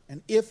true,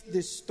 and if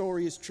this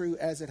story is true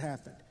as it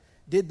happened,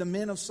 did the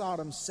men of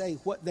Sodom say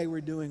what they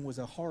were doing was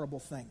a horrible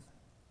thing?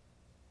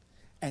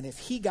 And if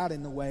he got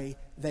in the way,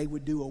 they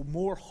would do a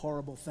more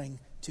horrible thing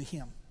to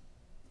him.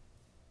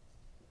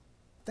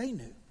 They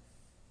knew.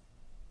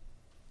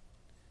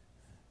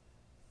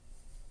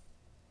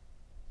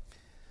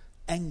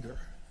 Anger.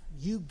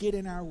 You get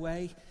in our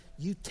way.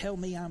 You tell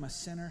me I'm a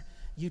sinner.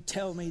 You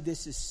tell me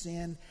this is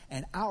sin.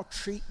 And I'll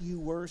treat you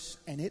worse.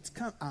 And it's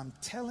come. I'm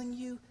telling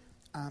you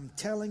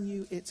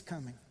it's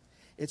coming.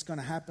 It's going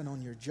to happen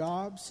on your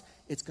jobs.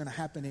 It's going to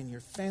happen in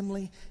your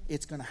family.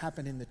 It's going to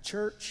happen in the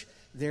church.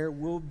 There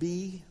will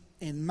be,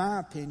 in my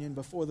opinion,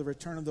 before the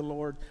return of the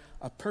Lord,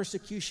 a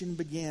persecution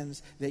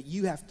begins that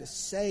you have to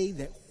say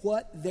that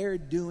what they're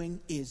doing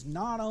is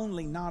not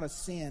only not a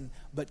sin,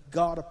 but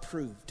God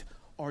approved,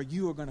 or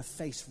you are going to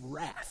face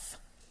wrath,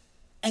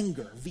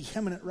 anger,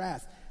 vehement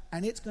wrath.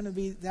 And it's going to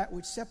be that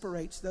which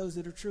separates those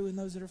that are true and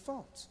those that are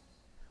false.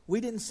 We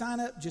didn't sign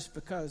up just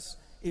because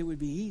it would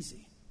be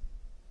easy.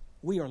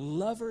 We are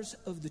lovers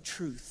of the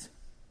truth.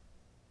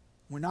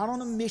 We're not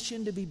on a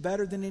mission to be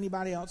better than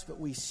anybody else, but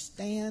we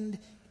stand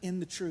in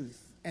the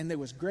truth. And there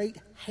was great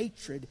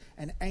hatred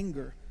and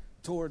anger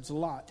towards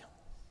Lot.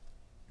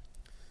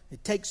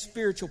 It takes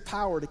spiritual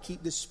power to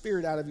keep this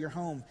spirit out of your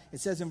home.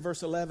 It says in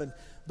verse 11,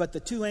 but the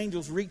two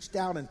angels reached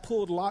out and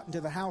pulled Lot into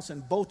the house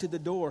and bolted the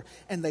door,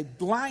 and they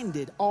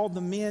blinded all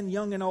the men,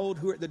 young and old,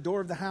 who were at the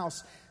door of the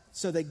house,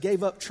 so they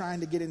gave up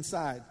trying to get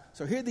inside.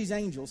 So here are these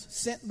angels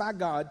sent by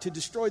God to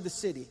destroy the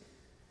city.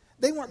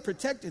 They weren't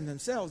protecting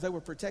themselves, they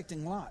were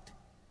protecting Lot.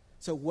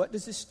 So what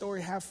does this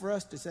story have for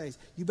us to say?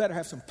 You better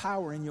have some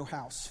power in your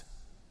house.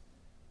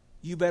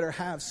 You better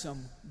have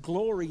some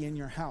glory in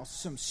your house,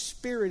 some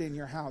spirit in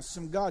your house,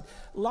 some God.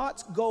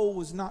 Lot's goal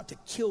was not to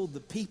kill the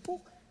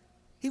people.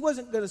 He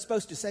wasn't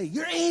supposed to say,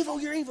 you're evil,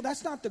 you're evil.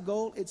 That's not the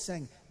goal. It's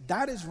saying,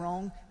 that is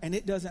wrong, and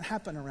it doesn't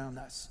happen around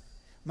us.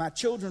 My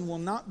children will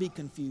not be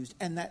confused.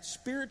 And that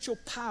spiritual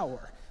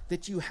power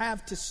that you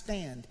have to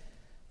stand,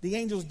 the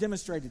angels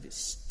demonstrated it.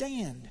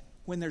 Stand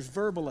when there's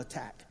verbal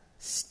attack.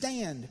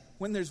 Stand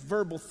when there's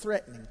verbal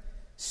threatening.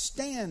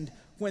 Stand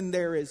when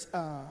there is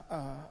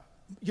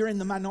you're in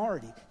the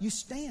minority. You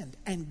stand,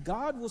 and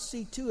God will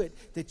see to it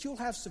that you'll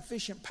have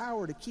sufficient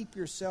power to keep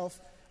yourself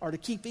or to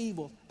keep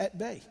evil at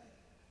bay.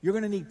 You're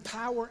going to need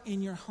power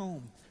in your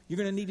home. You're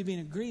going to need to be in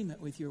agreement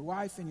with your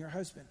wife and your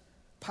husband.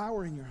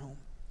 Power in your home.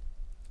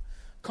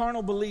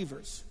 Carnal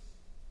believers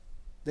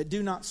that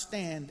do not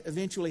stand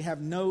eventually have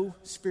no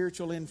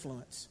spiritual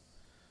influence.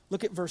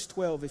 Look at verse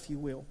 12, if you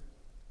will.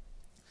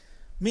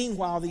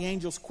 Meanwhile, the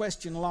angels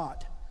questioned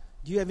Lot.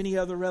 Do you have any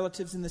other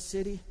relatives in the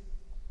city?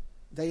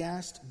 They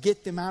asked.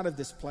 Get them out of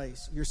this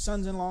place. Your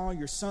sons-in-law,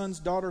 your sons,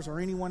 daughters, or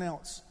anyone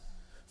else.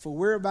 For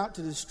we're about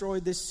to destroy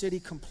this city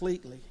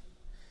completely.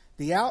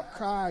 The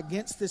outcry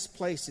against this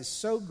place is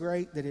so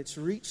great that it's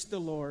reached the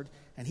Lord,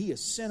 and he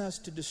has sent us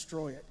to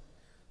destroy it.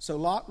 So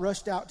Lot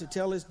rushed out to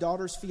tell his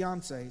daughter's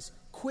fiancés,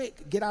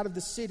 quick, get out of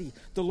the city.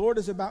 The Lord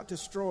is about to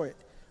destroy it.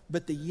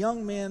 But the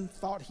young men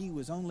thought he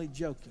was only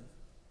joking.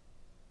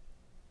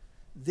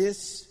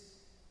 This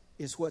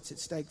is what's at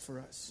stake for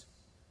us.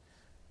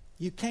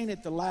 You can't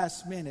at the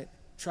last minute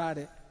try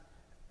to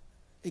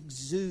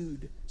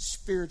exude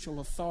spiritual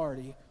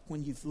authority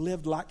when you've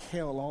lived like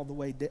hell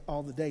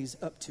all the days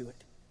up to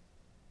it.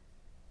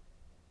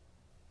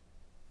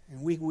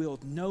 And we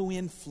wield no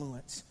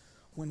influence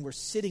when we're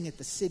sitting at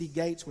the city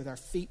gates with our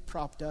feet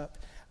propped up,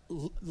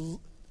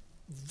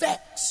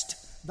 vexed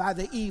by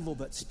the evil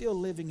but still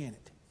living in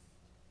it.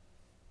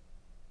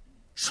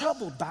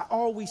 Troubled by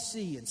all we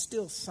see and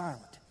still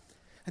silent.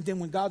 And then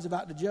when God's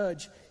about to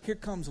judge, here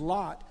comes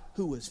Lot,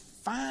 who was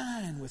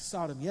fine with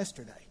Sodom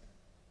yesterday,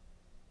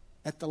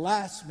 at the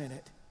last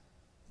minute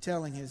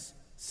telling his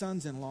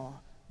sons-in-law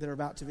that are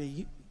about to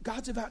be,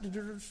 God's about to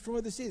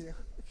destroy the city.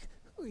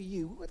 Who are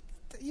you?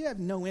 You have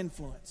no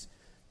influence.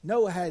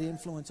 Noah had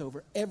influence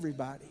over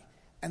everybody,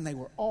 and they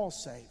were all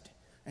saved.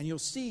 And you'll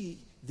see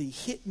the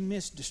hit and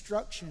miss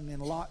destruction in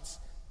Lot's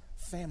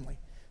family.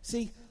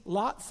 See,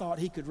 Lot thought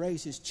he could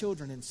raise his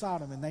children in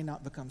Sodom and they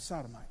not become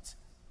Sodomites.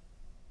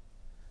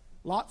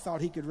 Lot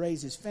thought he could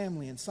raise his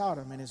family in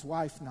Sodom and his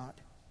wife not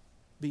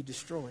be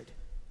destroyed.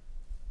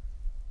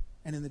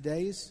 And in the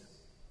days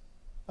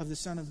of the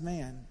Son of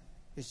Man,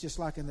 it's just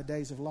like in the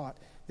days of Lot.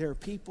 There are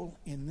people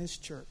in this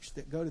church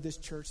that go to this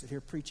church that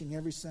hear preaching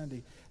every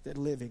Sunday that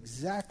live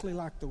exactly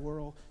like the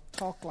world,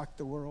 talk like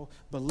the world,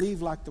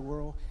 believe like the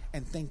world,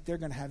 and think they're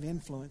going to have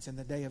influence in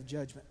the day of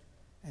judgment.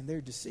 And they're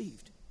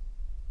deceived.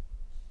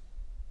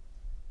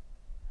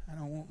 I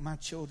don't want my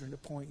children to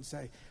point and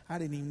say, I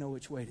didn't even know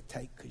which way to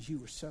take because you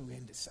were so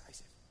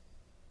indecisive.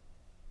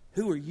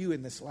 Who are you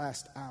in this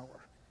last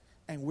hour?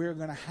 And we're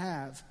going to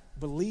have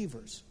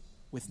believers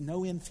with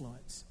no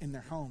influence in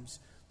their homes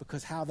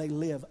because how they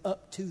live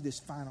up to this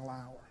final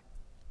hour.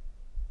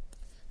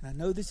 And I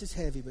know this is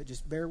heavy, but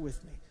just bear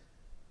with me.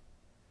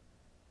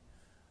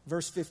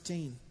 Verse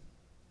 15.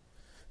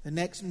 The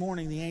next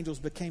morning the angels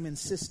became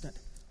insistent.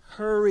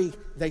 Hurry,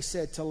 they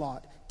said to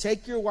Lot.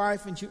 Take your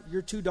wife and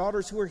your two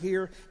daughters who are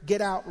here.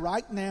 Get out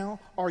right now,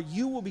 or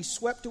you will be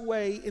swept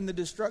away in the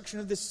destruction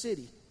of this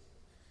city.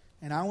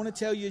 And I want to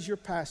tell you as your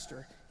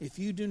pastor, if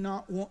you do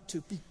not want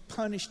to be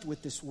punished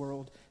with this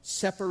world,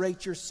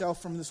 separate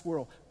yourself from this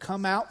world.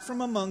 Come out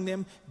from among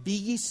them. Be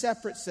ye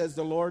separate, says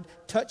the Lord.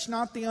 Touch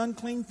not the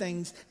unclean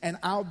things, and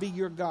I'll be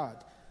your God.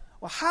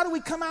 Well, how do we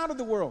come out of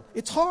the world?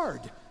 It's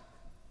hard.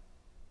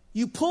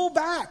 You pull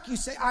back. You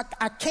say,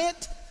 I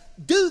can't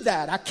do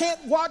that. I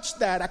can't watch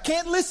that. I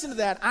can't listen to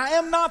that. I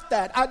am not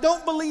that. I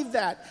don't believe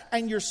that.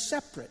 And you're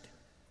separate.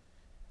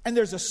 And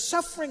there's a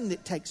suffering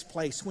that takes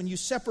place when you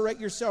separate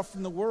yourself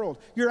from the world.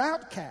 You're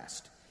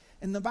outcast.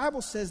 And the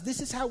Bible says this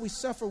is how we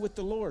suffer with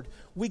the Lord.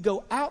 We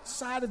go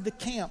outside of the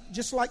camp,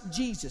 just like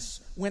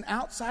Jesus went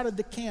outside of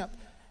the camp,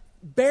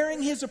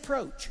 bearing his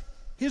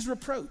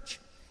reproach.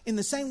 In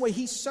the same way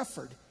he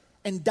suffered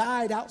and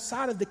died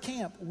outside of the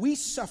camp, we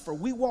suffer.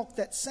 We walk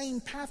that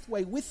same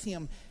pathway with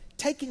him,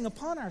 taking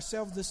upon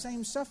ourselves the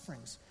same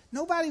sufferings.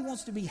 Nobody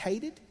wants to be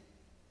hated.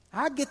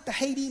 I get the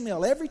hate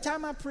email every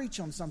time I preach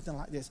on something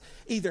like this.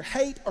 Either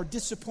hate or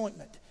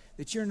disappointment.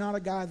 That you're not a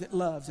guy that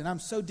loves. And I'm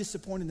so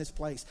disappointed in this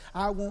place.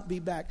 I won't be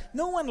back.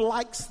 No one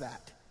likes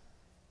that.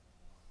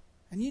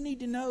 And you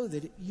need to know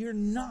that you're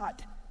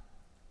not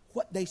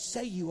what they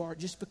say you are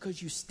just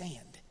because you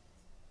stand.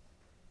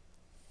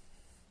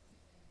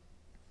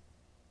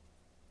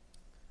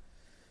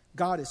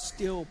 God is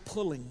still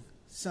pulling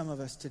some of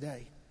us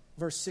today.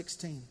 Verse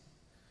 16.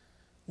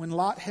 When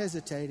Lot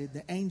hesitated,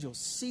 the angel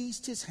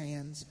seized his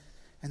hands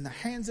and the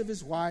hands of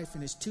his wife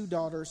and his 2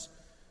 daughters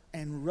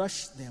and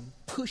rushed them,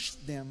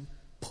 pushed them,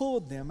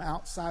 pulled them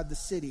outside the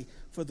city,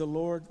 for the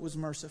Lord was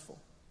merciful.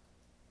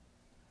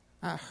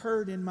 I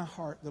heard in my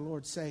heart the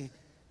Lord say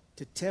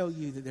to tell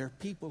you that there are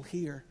people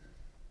here,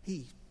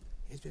 He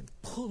has been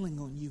pulling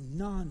on you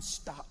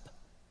nonstop.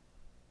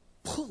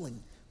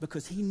 Pulling,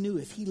 because He knew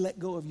if He let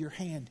go of your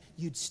hand,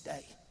 you'd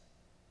stay.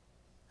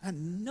 I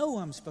know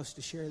I'm supposed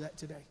to share that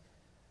today.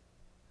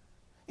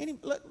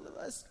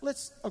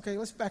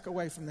 Let's back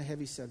away from the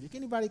heavy subject.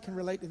 Anybody can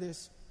relate to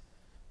this?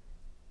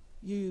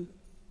 You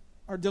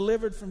are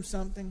delivered from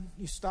something,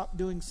 you stop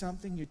doing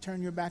something, you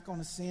turn your back on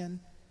a sin,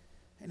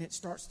 and it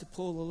starts to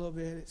pull a little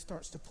bit, it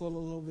starts to pull a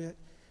little bit,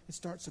 it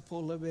starts to pull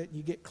a little bit, and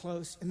you get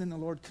close, and then the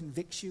Lord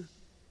convicts you.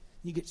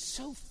 You get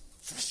so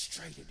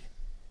frustrated.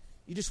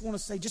 You just want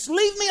to say, just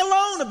leave me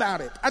alone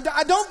about it.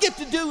 I don't get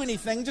to do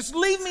anything. Just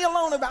leave me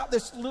alone about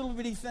this little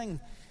bitty thing.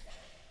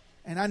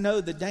 And I know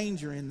the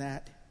danger in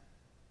that.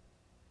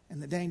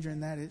 And the danger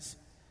in that is,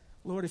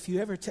 Lord, if you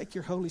ever take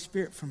your Holy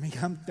Spirit from me,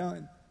 I'm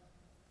done.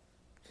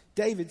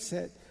 David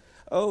said,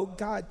 oh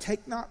God,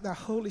 take not the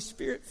Holy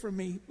Spirit from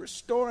me.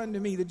 Restore unto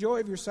me the joy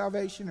of your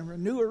salvation and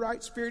renew a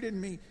right spirit in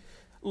me.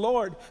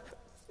 Lord,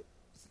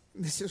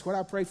 this is what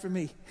I pray for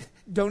me.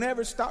 Don't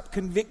ever stop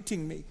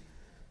convicting me.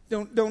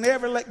 Don't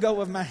ever let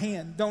go of my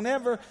hand. Don't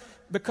ever,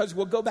 because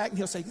we'll go back and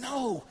He'll say,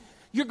 no,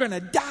 you're going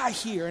to die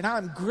here. And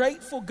I'm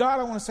grateful,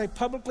 God, I want to say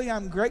publicly,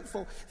 I'm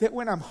grateful that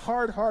when I'm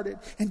hard-hearted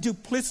and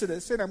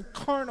duplicitous and I'm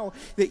carnal,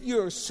 that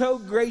you are so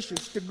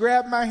gracious to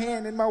grab my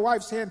hand and my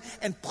wife's hand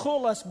and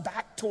pull us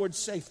back towards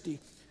safety.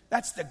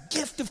 That's the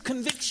gift of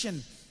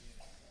conviction.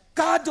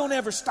 God, don't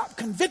ever stop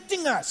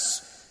convicting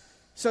us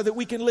so that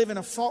we can live in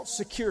a false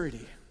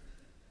security.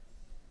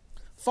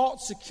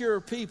 False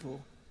secure people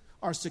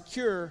are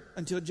secure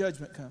until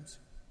judgment comes.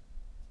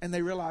 And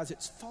they realize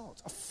it's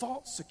false, a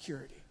false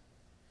security.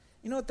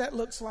 You know what that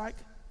looks like?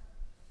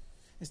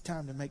 It's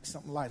time to make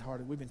something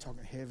lighthearted. We've been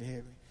talking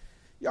heavy.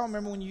 Y'all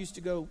remember when you used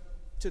to go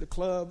to the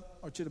club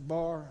or to the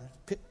bar,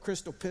 or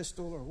Crystal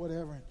Pistol or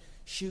whatever, and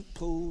shoot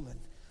pool, and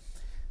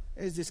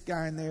there's this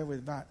guy in there with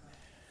about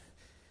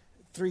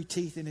 3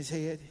 teeth in his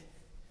head.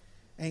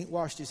 Ain't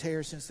washed his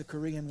hair since the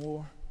Korean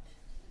War.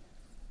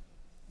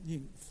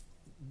 You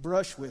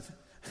brush with,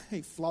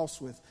 he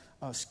floss with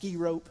a ski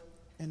rope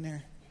in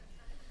there.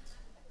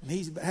 And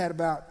he's had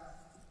about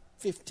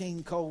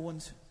 15 cold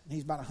ones. And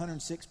he's about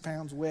 106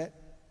 pounds wet.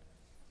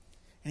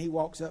 And he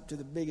walks up to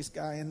the biggest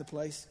guy in the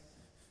place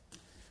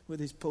with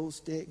his pool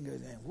stick and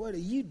goes, what are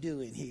you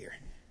doing here?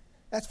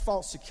 That's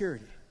false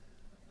security.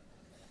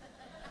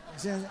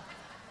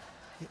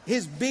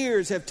 His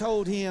beers have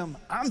told him,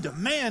 I'm the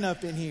man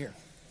up in here.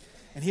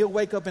 And he'll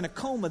wake up in a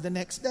coma the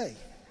next day.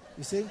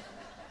 You see?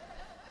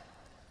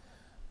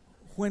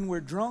 When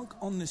we're drunk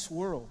on this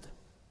world,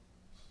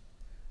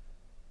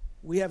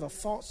 we have a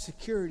false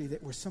security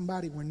that we're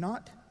somebody we're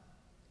not,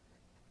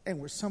 and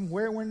we're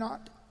somewhere we're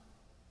not.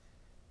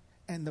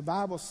 And the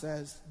Bible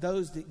says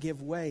those that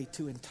give way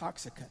to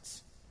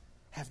intoxicants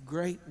have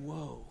great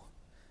woe.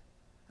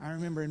 I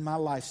remember in my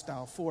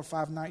lifestyle, 4 or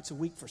 5 nights a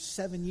week for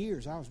 7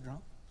 years, I was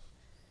drunk.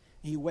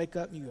 And you wake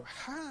up and you go,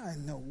 how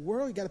in the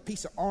world? You got a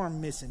piece of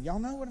arm missing. Y'all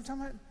know what I'm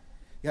talking about?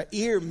 You got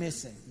ear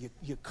missing.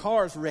 Your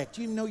car's wrecked.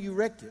 You didn't know you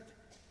wrecked it.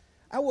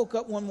 I woke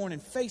up one morning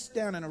face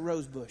down in a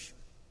rose bush.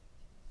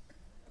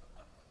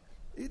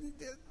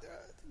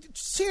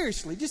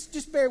 Seriously,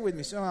 just bear with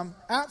me. So I'm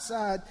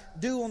outside,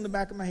 dew on the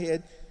back of my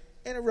head,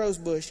 in a rose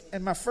bush,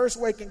 and my first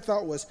waking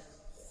thought was,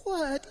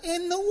 what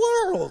in the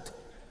world?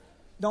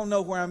 Don't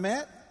know where I'm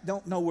at.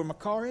 Don't know where my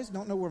car is.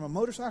 Don't know where my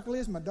motorcycle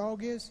is, my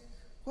dog is.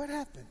 What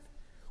happened?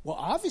 Well,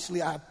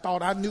 obviously, I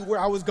thought I knew where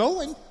I was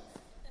going.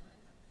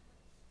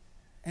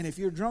 And if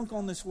you're drunk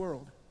on this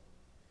world,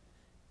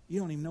 you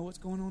don't even know what's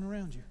going on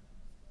around you.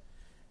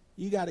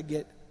 You got to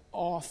get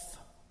off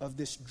of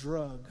this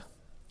drug,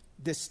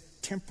 this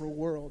temporal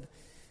world,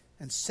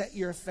 and set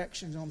your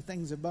affections on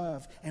things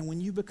above. And when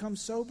you become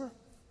sober,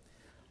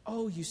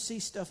 you see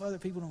stuff other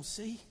people don't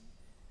see.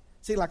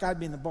 See, like I'd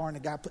be in the bar and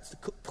the guy puts the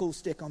pool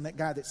stick on that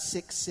guy that's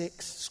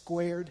 6'6",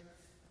 squared,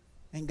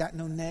 ain't got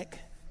no neck.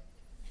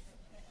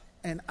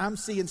 And I'm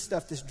seeing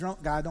stuff this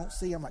drunk guy don't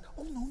see. I'm like,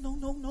 oh,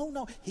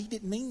 no. He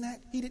didn't mean that.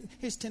 He didn't.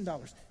 Here's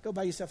 $10. Go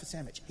buy yourself a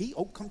sandwich.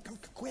 Come,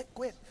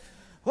 quit.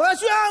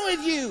 What's wrong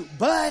with you?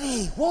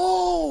 Buddy,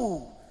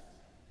 whoa.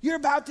 You're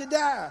about to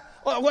die.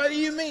 Well, what do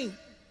you mean?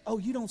 Oh,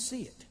 you don't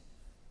see it.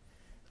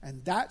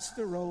 And that's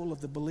the role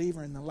of the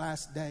believer in the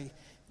last day.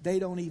 They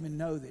don't even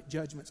know that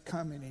judgment's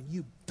coming, and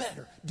you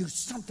better do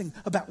something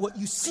about what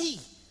you see.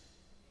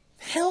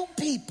 Help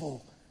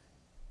people.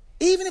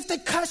 Even if they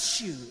cuss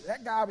you,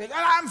 that guy will be like,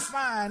 I'm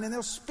fine, and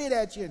they'll spit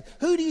at you.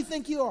 Who do you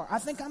think you are? I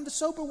think I'm the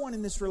sober one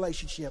in this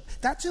relationship.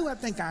 That's who I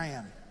think I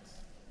am.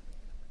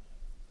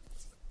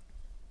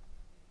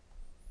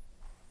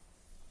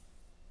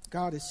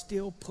 God is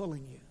still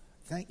pulling you.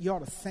 You ought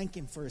to thank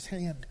Him for His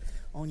hand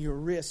on your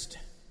wrist.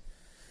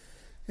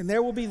 And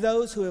there will be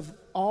those who have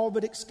all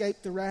but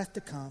escaped the wrath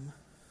to come,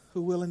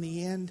 who will in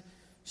the end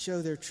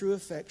show their true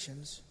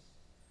affections,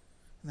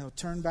 and they'll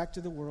turn back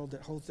to the world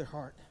that holds their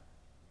heart.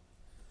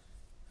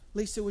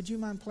 Lisa, would you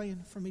mind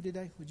playing for me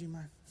today? Would you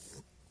mind?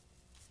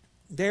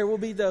 There will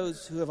be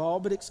those who have all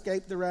but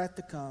escaped the wrath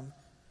to come,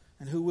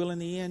 and who will in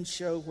the end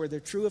show where their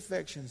true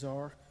affections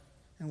are,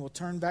 and will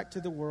turn back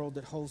to the world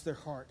that holds their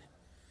heart.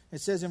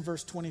 It says in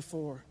verse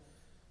 24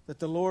 that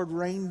the Lord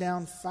rained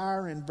down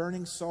fire and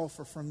burning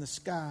sulfur from the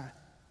sky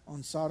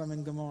on Sodom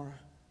and Gomorrah.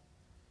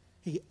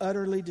 He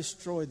utterly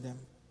destroyed them.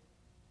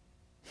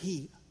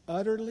 He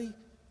utterly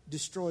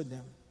destroyed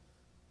them,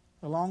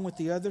 along with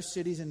the other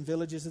cities and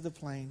villages of the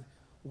plain,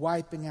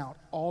 wiping out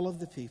all of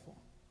the people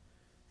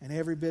and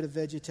every bit of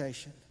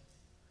vegetation.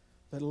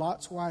 But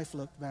Lot's wife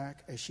looked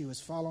back as she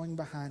was following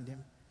behind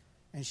him,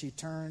 and she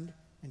turned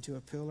into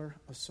a pillar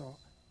of salt.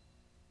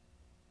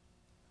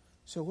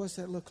 So what's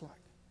that look like?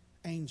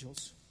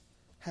 Angels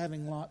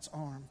having Lot's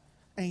arm.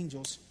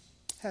 Angels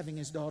having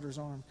his daughter's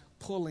arm,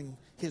 pulling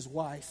his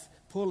wife.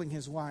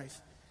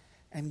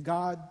 And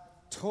God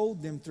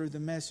told them through the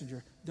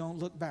messenger, don't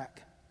look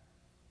back.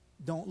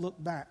 Don't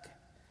look back.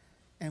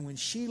 And when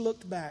she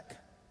looked back,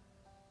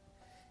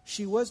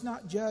 she was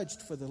not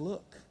judged for the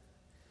look.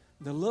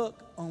 The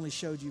look only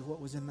showed you what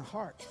was in the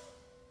heart.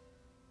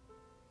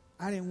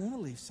 I didn't want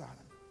to leave Sodom.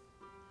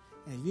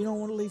 And if you don't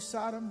want to leave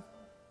Sodom,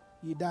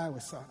 you die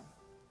with Sodom.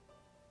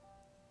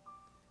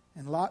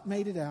 And Lot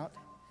made it out,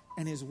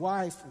 and his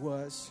wife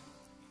was,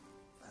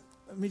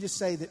 let me just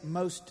say that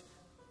most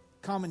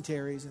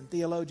commentaries and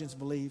theologians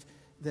believe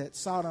that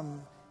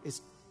Sodom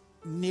is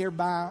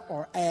nearby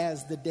or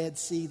as the Dead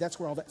Sea. That's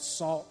where all that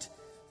salt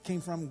came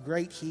from,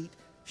 great heat.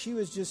 She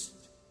was just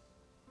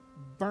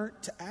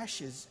burnt to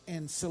ashes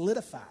and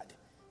solidified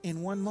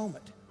in one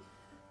moment.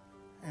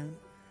 And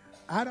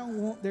I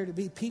don't want there to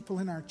be people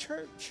in our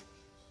church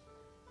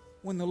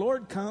when the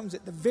Lord comes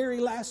at the very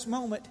last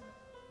moment.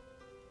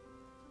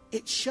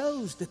 It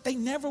shows that they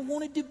never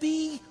wanted to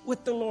be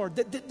with the Lord,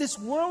 that this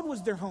world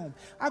was their home.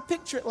 I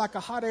picture it like a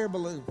hot air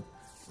balloon.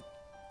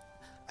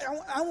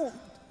 I want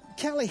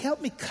Kelly,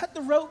 help me cut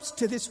the ropes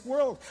to this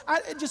world.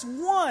 Just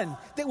one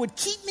that would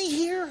keep me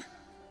here.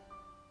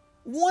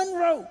 One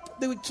rope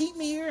that would keep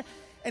me here.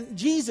 And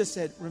Jesus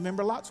said,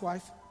 remember Lot's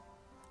wife?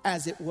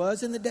 As it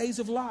was in the days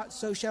of Lot,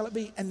 so shall it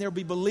be. And there'll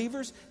be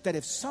believers that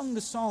have sung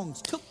the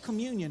songs, took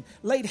communion,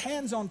 laid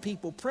hands on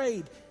people,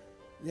 prayed,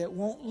 that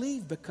won't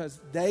leave because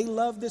they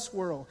love this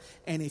world.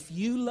 And if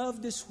you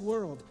love this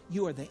world,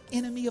 you are the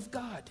enemy of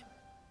God.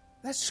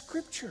 That's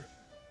Scripture.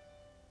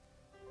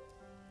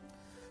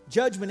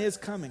 Judgment is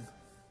coming,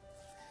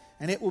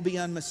 and it will be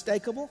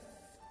unmistakable,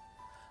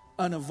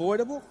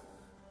 unavoidable,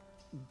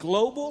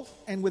 global,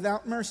 and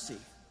without mercy.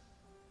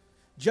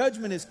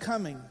 Judgment is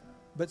coming,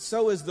 but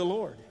so is the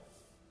Lord.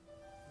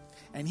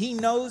 And He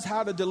knows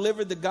how to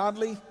deliver the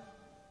godly,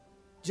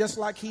 just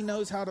like He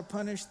knows how to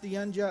punish the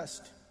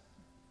unjust.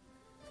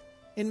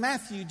 In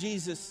Matthew,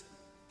 Jesus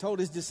told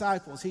His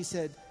disciples, He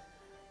said,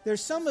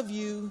 there's some of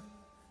you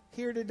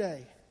here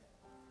today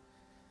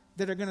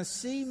that are going to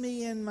see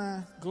me in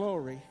my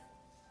glory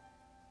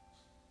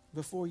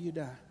before you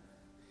die.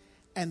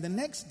 And the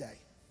next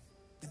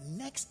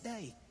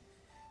day,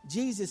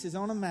 Jesus is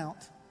on a mount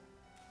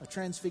of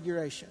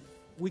transfiguration.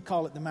 We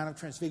call it the Mount of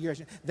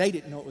Transfiguration. They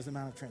didn't know it was the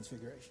Mount of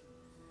Transfiguration.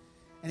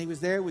 And He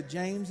was there with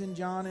James and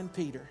John and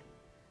Peter.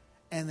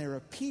 And there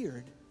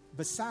appeared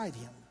beside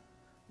Him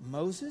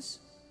Moses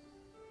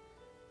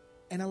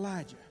and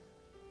Elijah.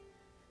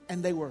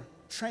 And they were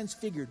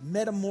transfigured,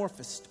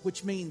 metamorphosed,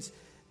 which means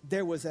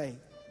there was a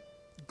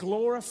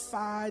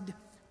glorified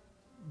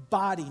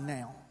body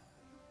now.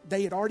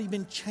 They had already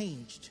been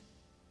changed.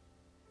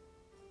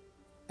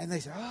 And they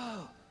said,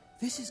 oh,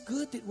 this is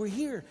good that we're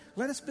here.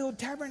 Let us build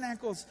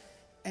tabernacles.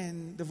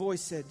 And the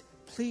voice said,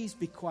 please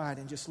be quiet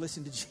and just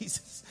listen to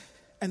Jesus.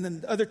 And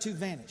then the other two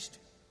vanished.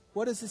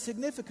 What is the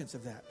significance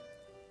of that?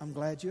 I'm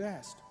glad you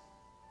asked.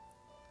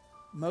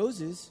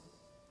 Moses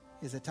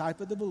is a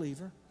type of the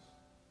believer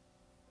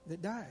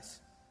that dies.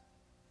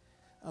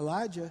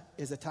 Elijah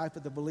is a type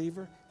of the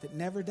believer that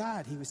never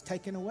died. He was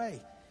taken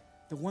away.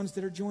 The ones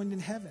that are joined in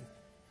heaven.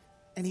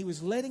 And He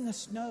was letting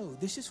us know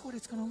this is what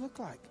it's going to look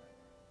like.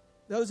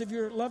 Those of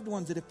your loved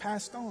ones that have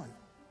passed on,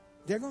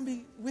 they're going to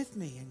be with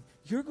me and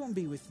you're going to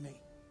be with me.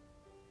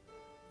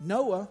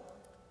 Noah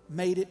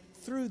made it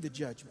through the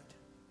judgment.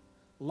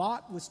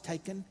 Lot was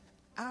taken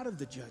out of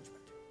the judgment.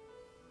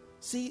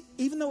 See,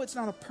 even though it's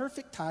not a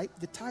perfect type,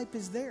 the type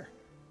is there.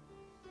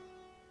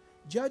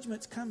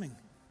 Judgment's coming,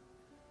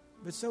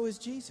 but so is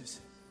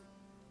Jesus.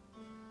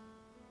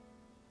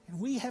 And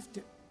we have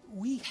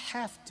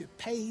to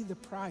pay the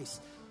price.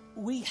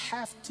 We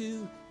have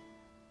to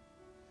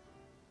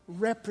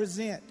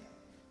represent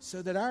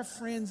so that our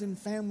friends and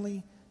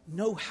family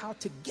know how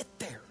to get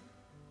there.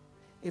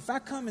 If I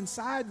come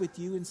inside with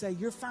you and say,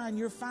 you're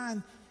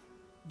fine,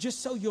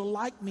 just so you'll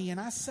like me, and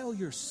I sell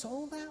your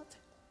soul out,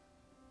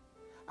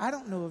 I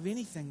don't know of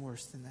anything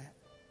worse than that.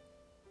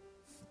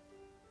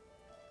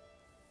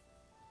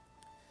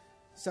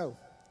 So,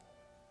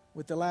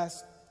 with the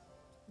last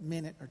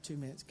minute or 2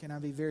 minutes, can I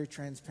be very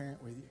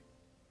transparent with you?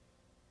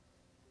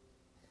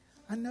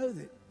 I know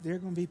that there are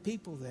going to be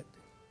people that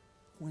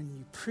when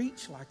you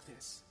preach like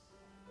this,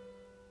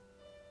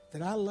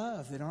 that I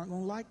love, that aren't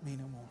going to like me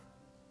no more.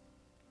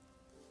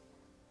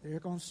 They're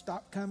going to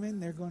stop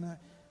coming. They're going to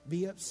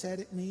be upset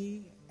at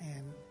me.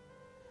 And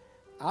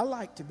I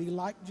like to be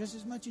liked just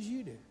as much as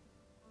you do.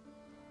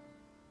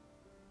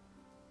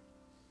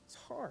 It's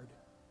hard.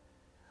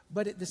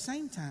 But at the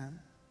same time,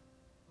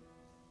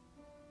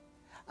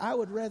 I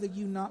would rather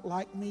you not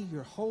like me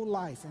your whole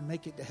life and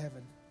make it to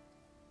heaven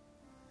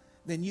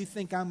than you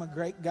think I'm a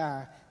great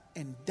guy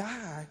and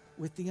die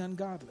with the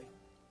ungodly.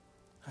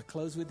 I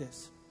close with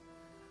this.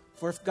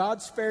 For if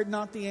God spared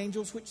not the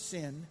angels which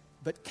sinned,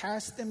 but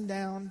cast them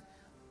down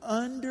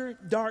under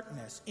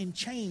darkness, in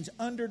chains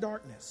under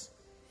darkness,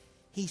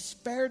 He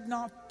spared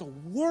not the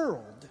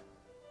world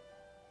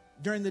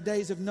during the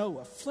days of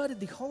Noah, flooded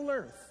the whole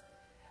earth,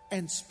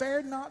 and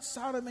spared not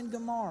Sodom and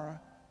Gomorrah,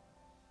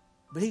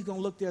 but He's going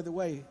to look the other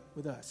way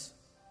with us.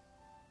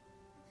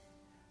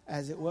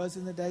 As it was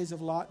in the days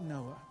of Lot and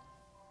Noah,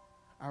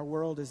 our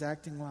world is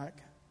acting like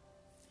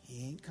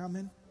He ain't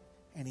coming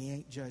and He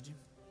ain't judging.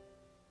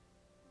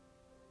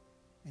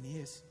 And He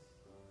is.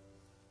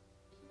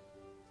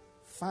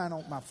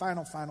 My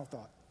final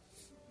thought.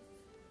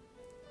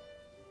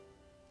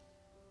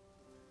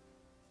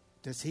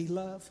 Does He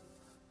love?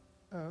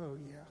 Oh,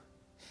 yeah.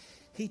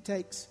 He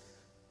takes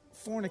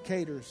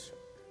fornicators,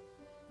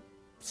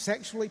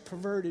 sexually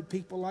perverted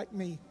people like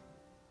me,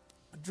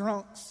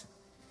 drunks,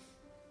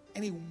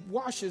 and He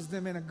washes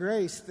them in a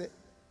grace that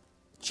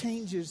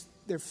changes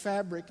their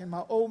fabric. And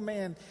my old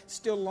man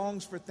still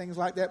longs for things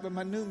like that, but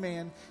my new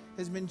man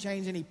has been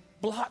changed, and He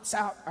blots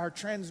out our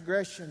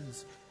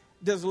transgressions.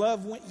 Does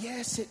love win?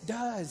 Yes, it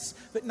does,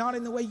 but not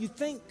in the way you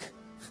think.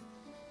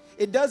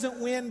 It doesn't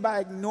win by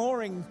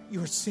ignoring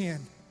your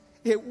sin.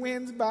 It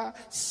wins by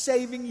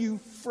saving you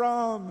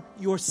from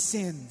your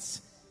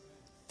sins.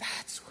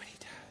 That's what He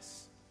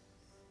does.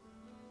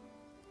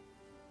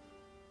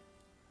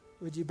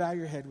 Would you bow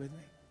your head with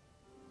me?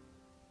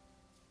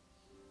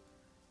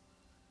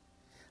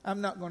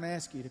 I'm not going to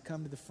ask you to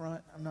come to the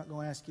front. I'm not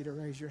going to ask you to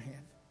raise your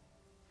hand.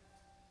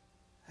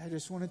 I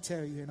just want to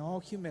tell you in all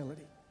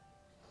humility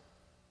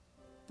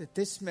that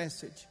this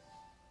message,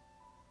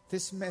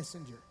 this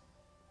messenger,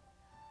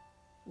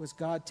 was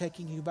God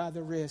taking you by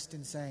the wrist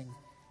and saying,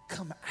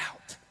 come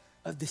out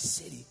of the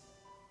city.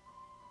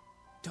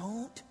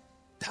 Don't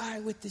die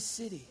with the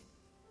city.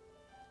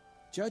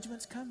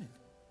 Judgment's coming.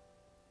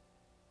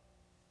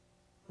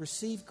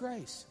 Receive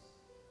grace.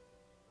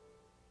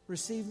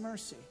 Receive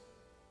mercy.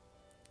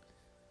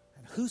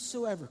 And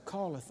whosoever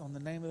calleth on the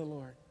name of the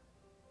Lord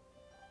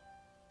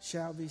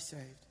shall be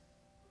saved.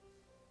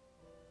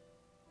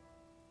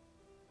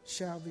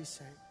 Shall be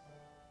saved.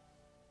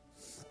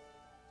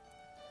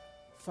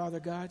 Father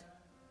God,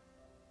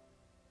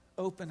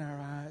 open our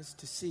eyes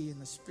to see in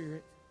the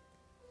Spirit.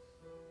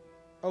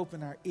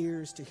 Open our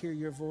ears to hear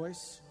your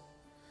voice.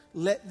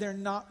 Let there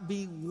not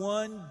be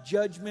one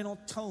judgmental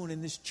tone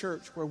in this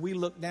church where we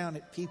look down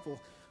at people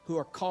who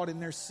are caught in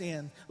their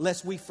sin,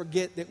 lest we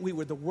forget that we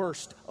were the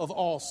worst of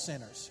all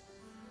sinners.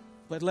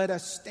 But let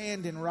us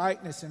stand in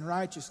rightness and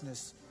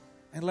righteousness,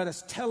 and let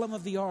us tell them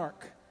of the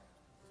ark.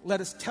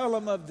 Let us tell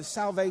them of the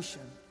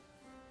salvation.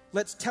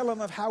 Let's tell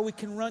them of how we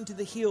can run to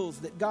the hills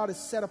that God has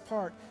set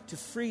apart to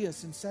free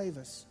us and save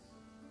us.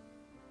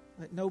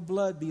 Let no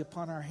blood be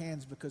upon our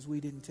hands because we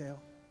didn't tell.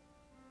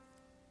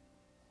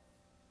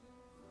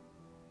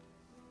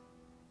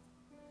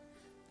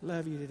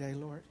 Love you today,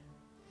 Lord.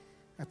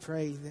 I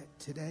pray that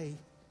today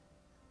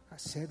I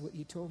said what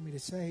you told me to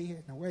say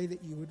in a way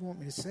that you would want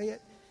me to say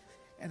it.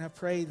 And I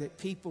pray that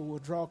people will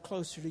draw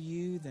closer to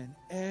you than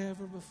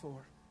ever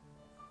before.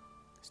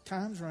 Because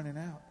time's running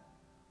out.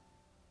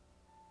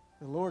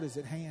 The Lord is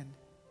at hand.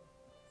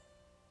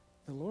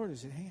 The Lord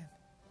is at hand.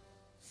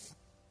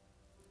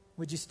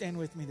 Would you stand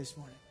with me this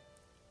morning?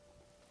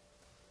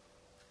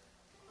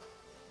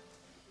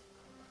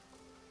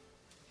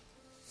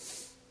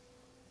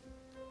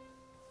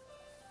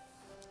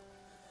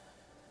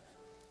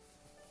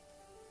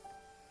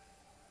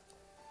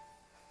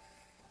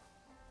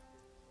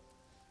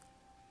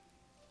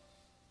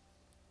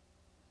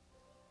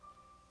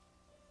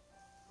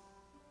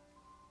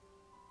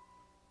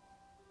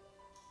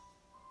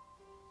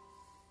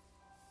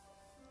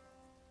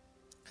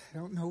 I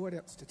don't know what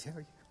else to tell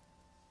you.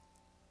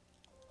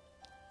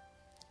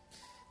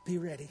 Be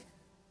ready.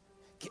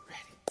 Get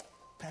ready.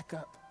 Pack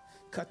up.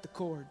 Cut the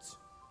cords.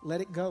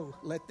 Let it go.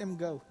 Let them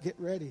go. Get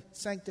ready.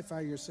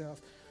 Sanctify yourself.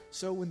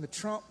 So when the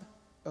trump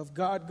of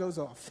God goes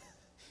off,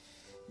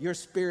 your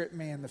spirit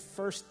man, the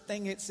first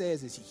thing it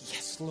says is,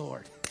 yes,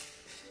 Lord.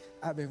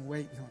 I've been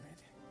waiting on it.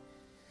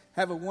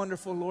 Have a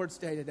wonderful Lord's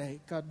Day today.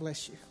 God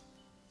bless you.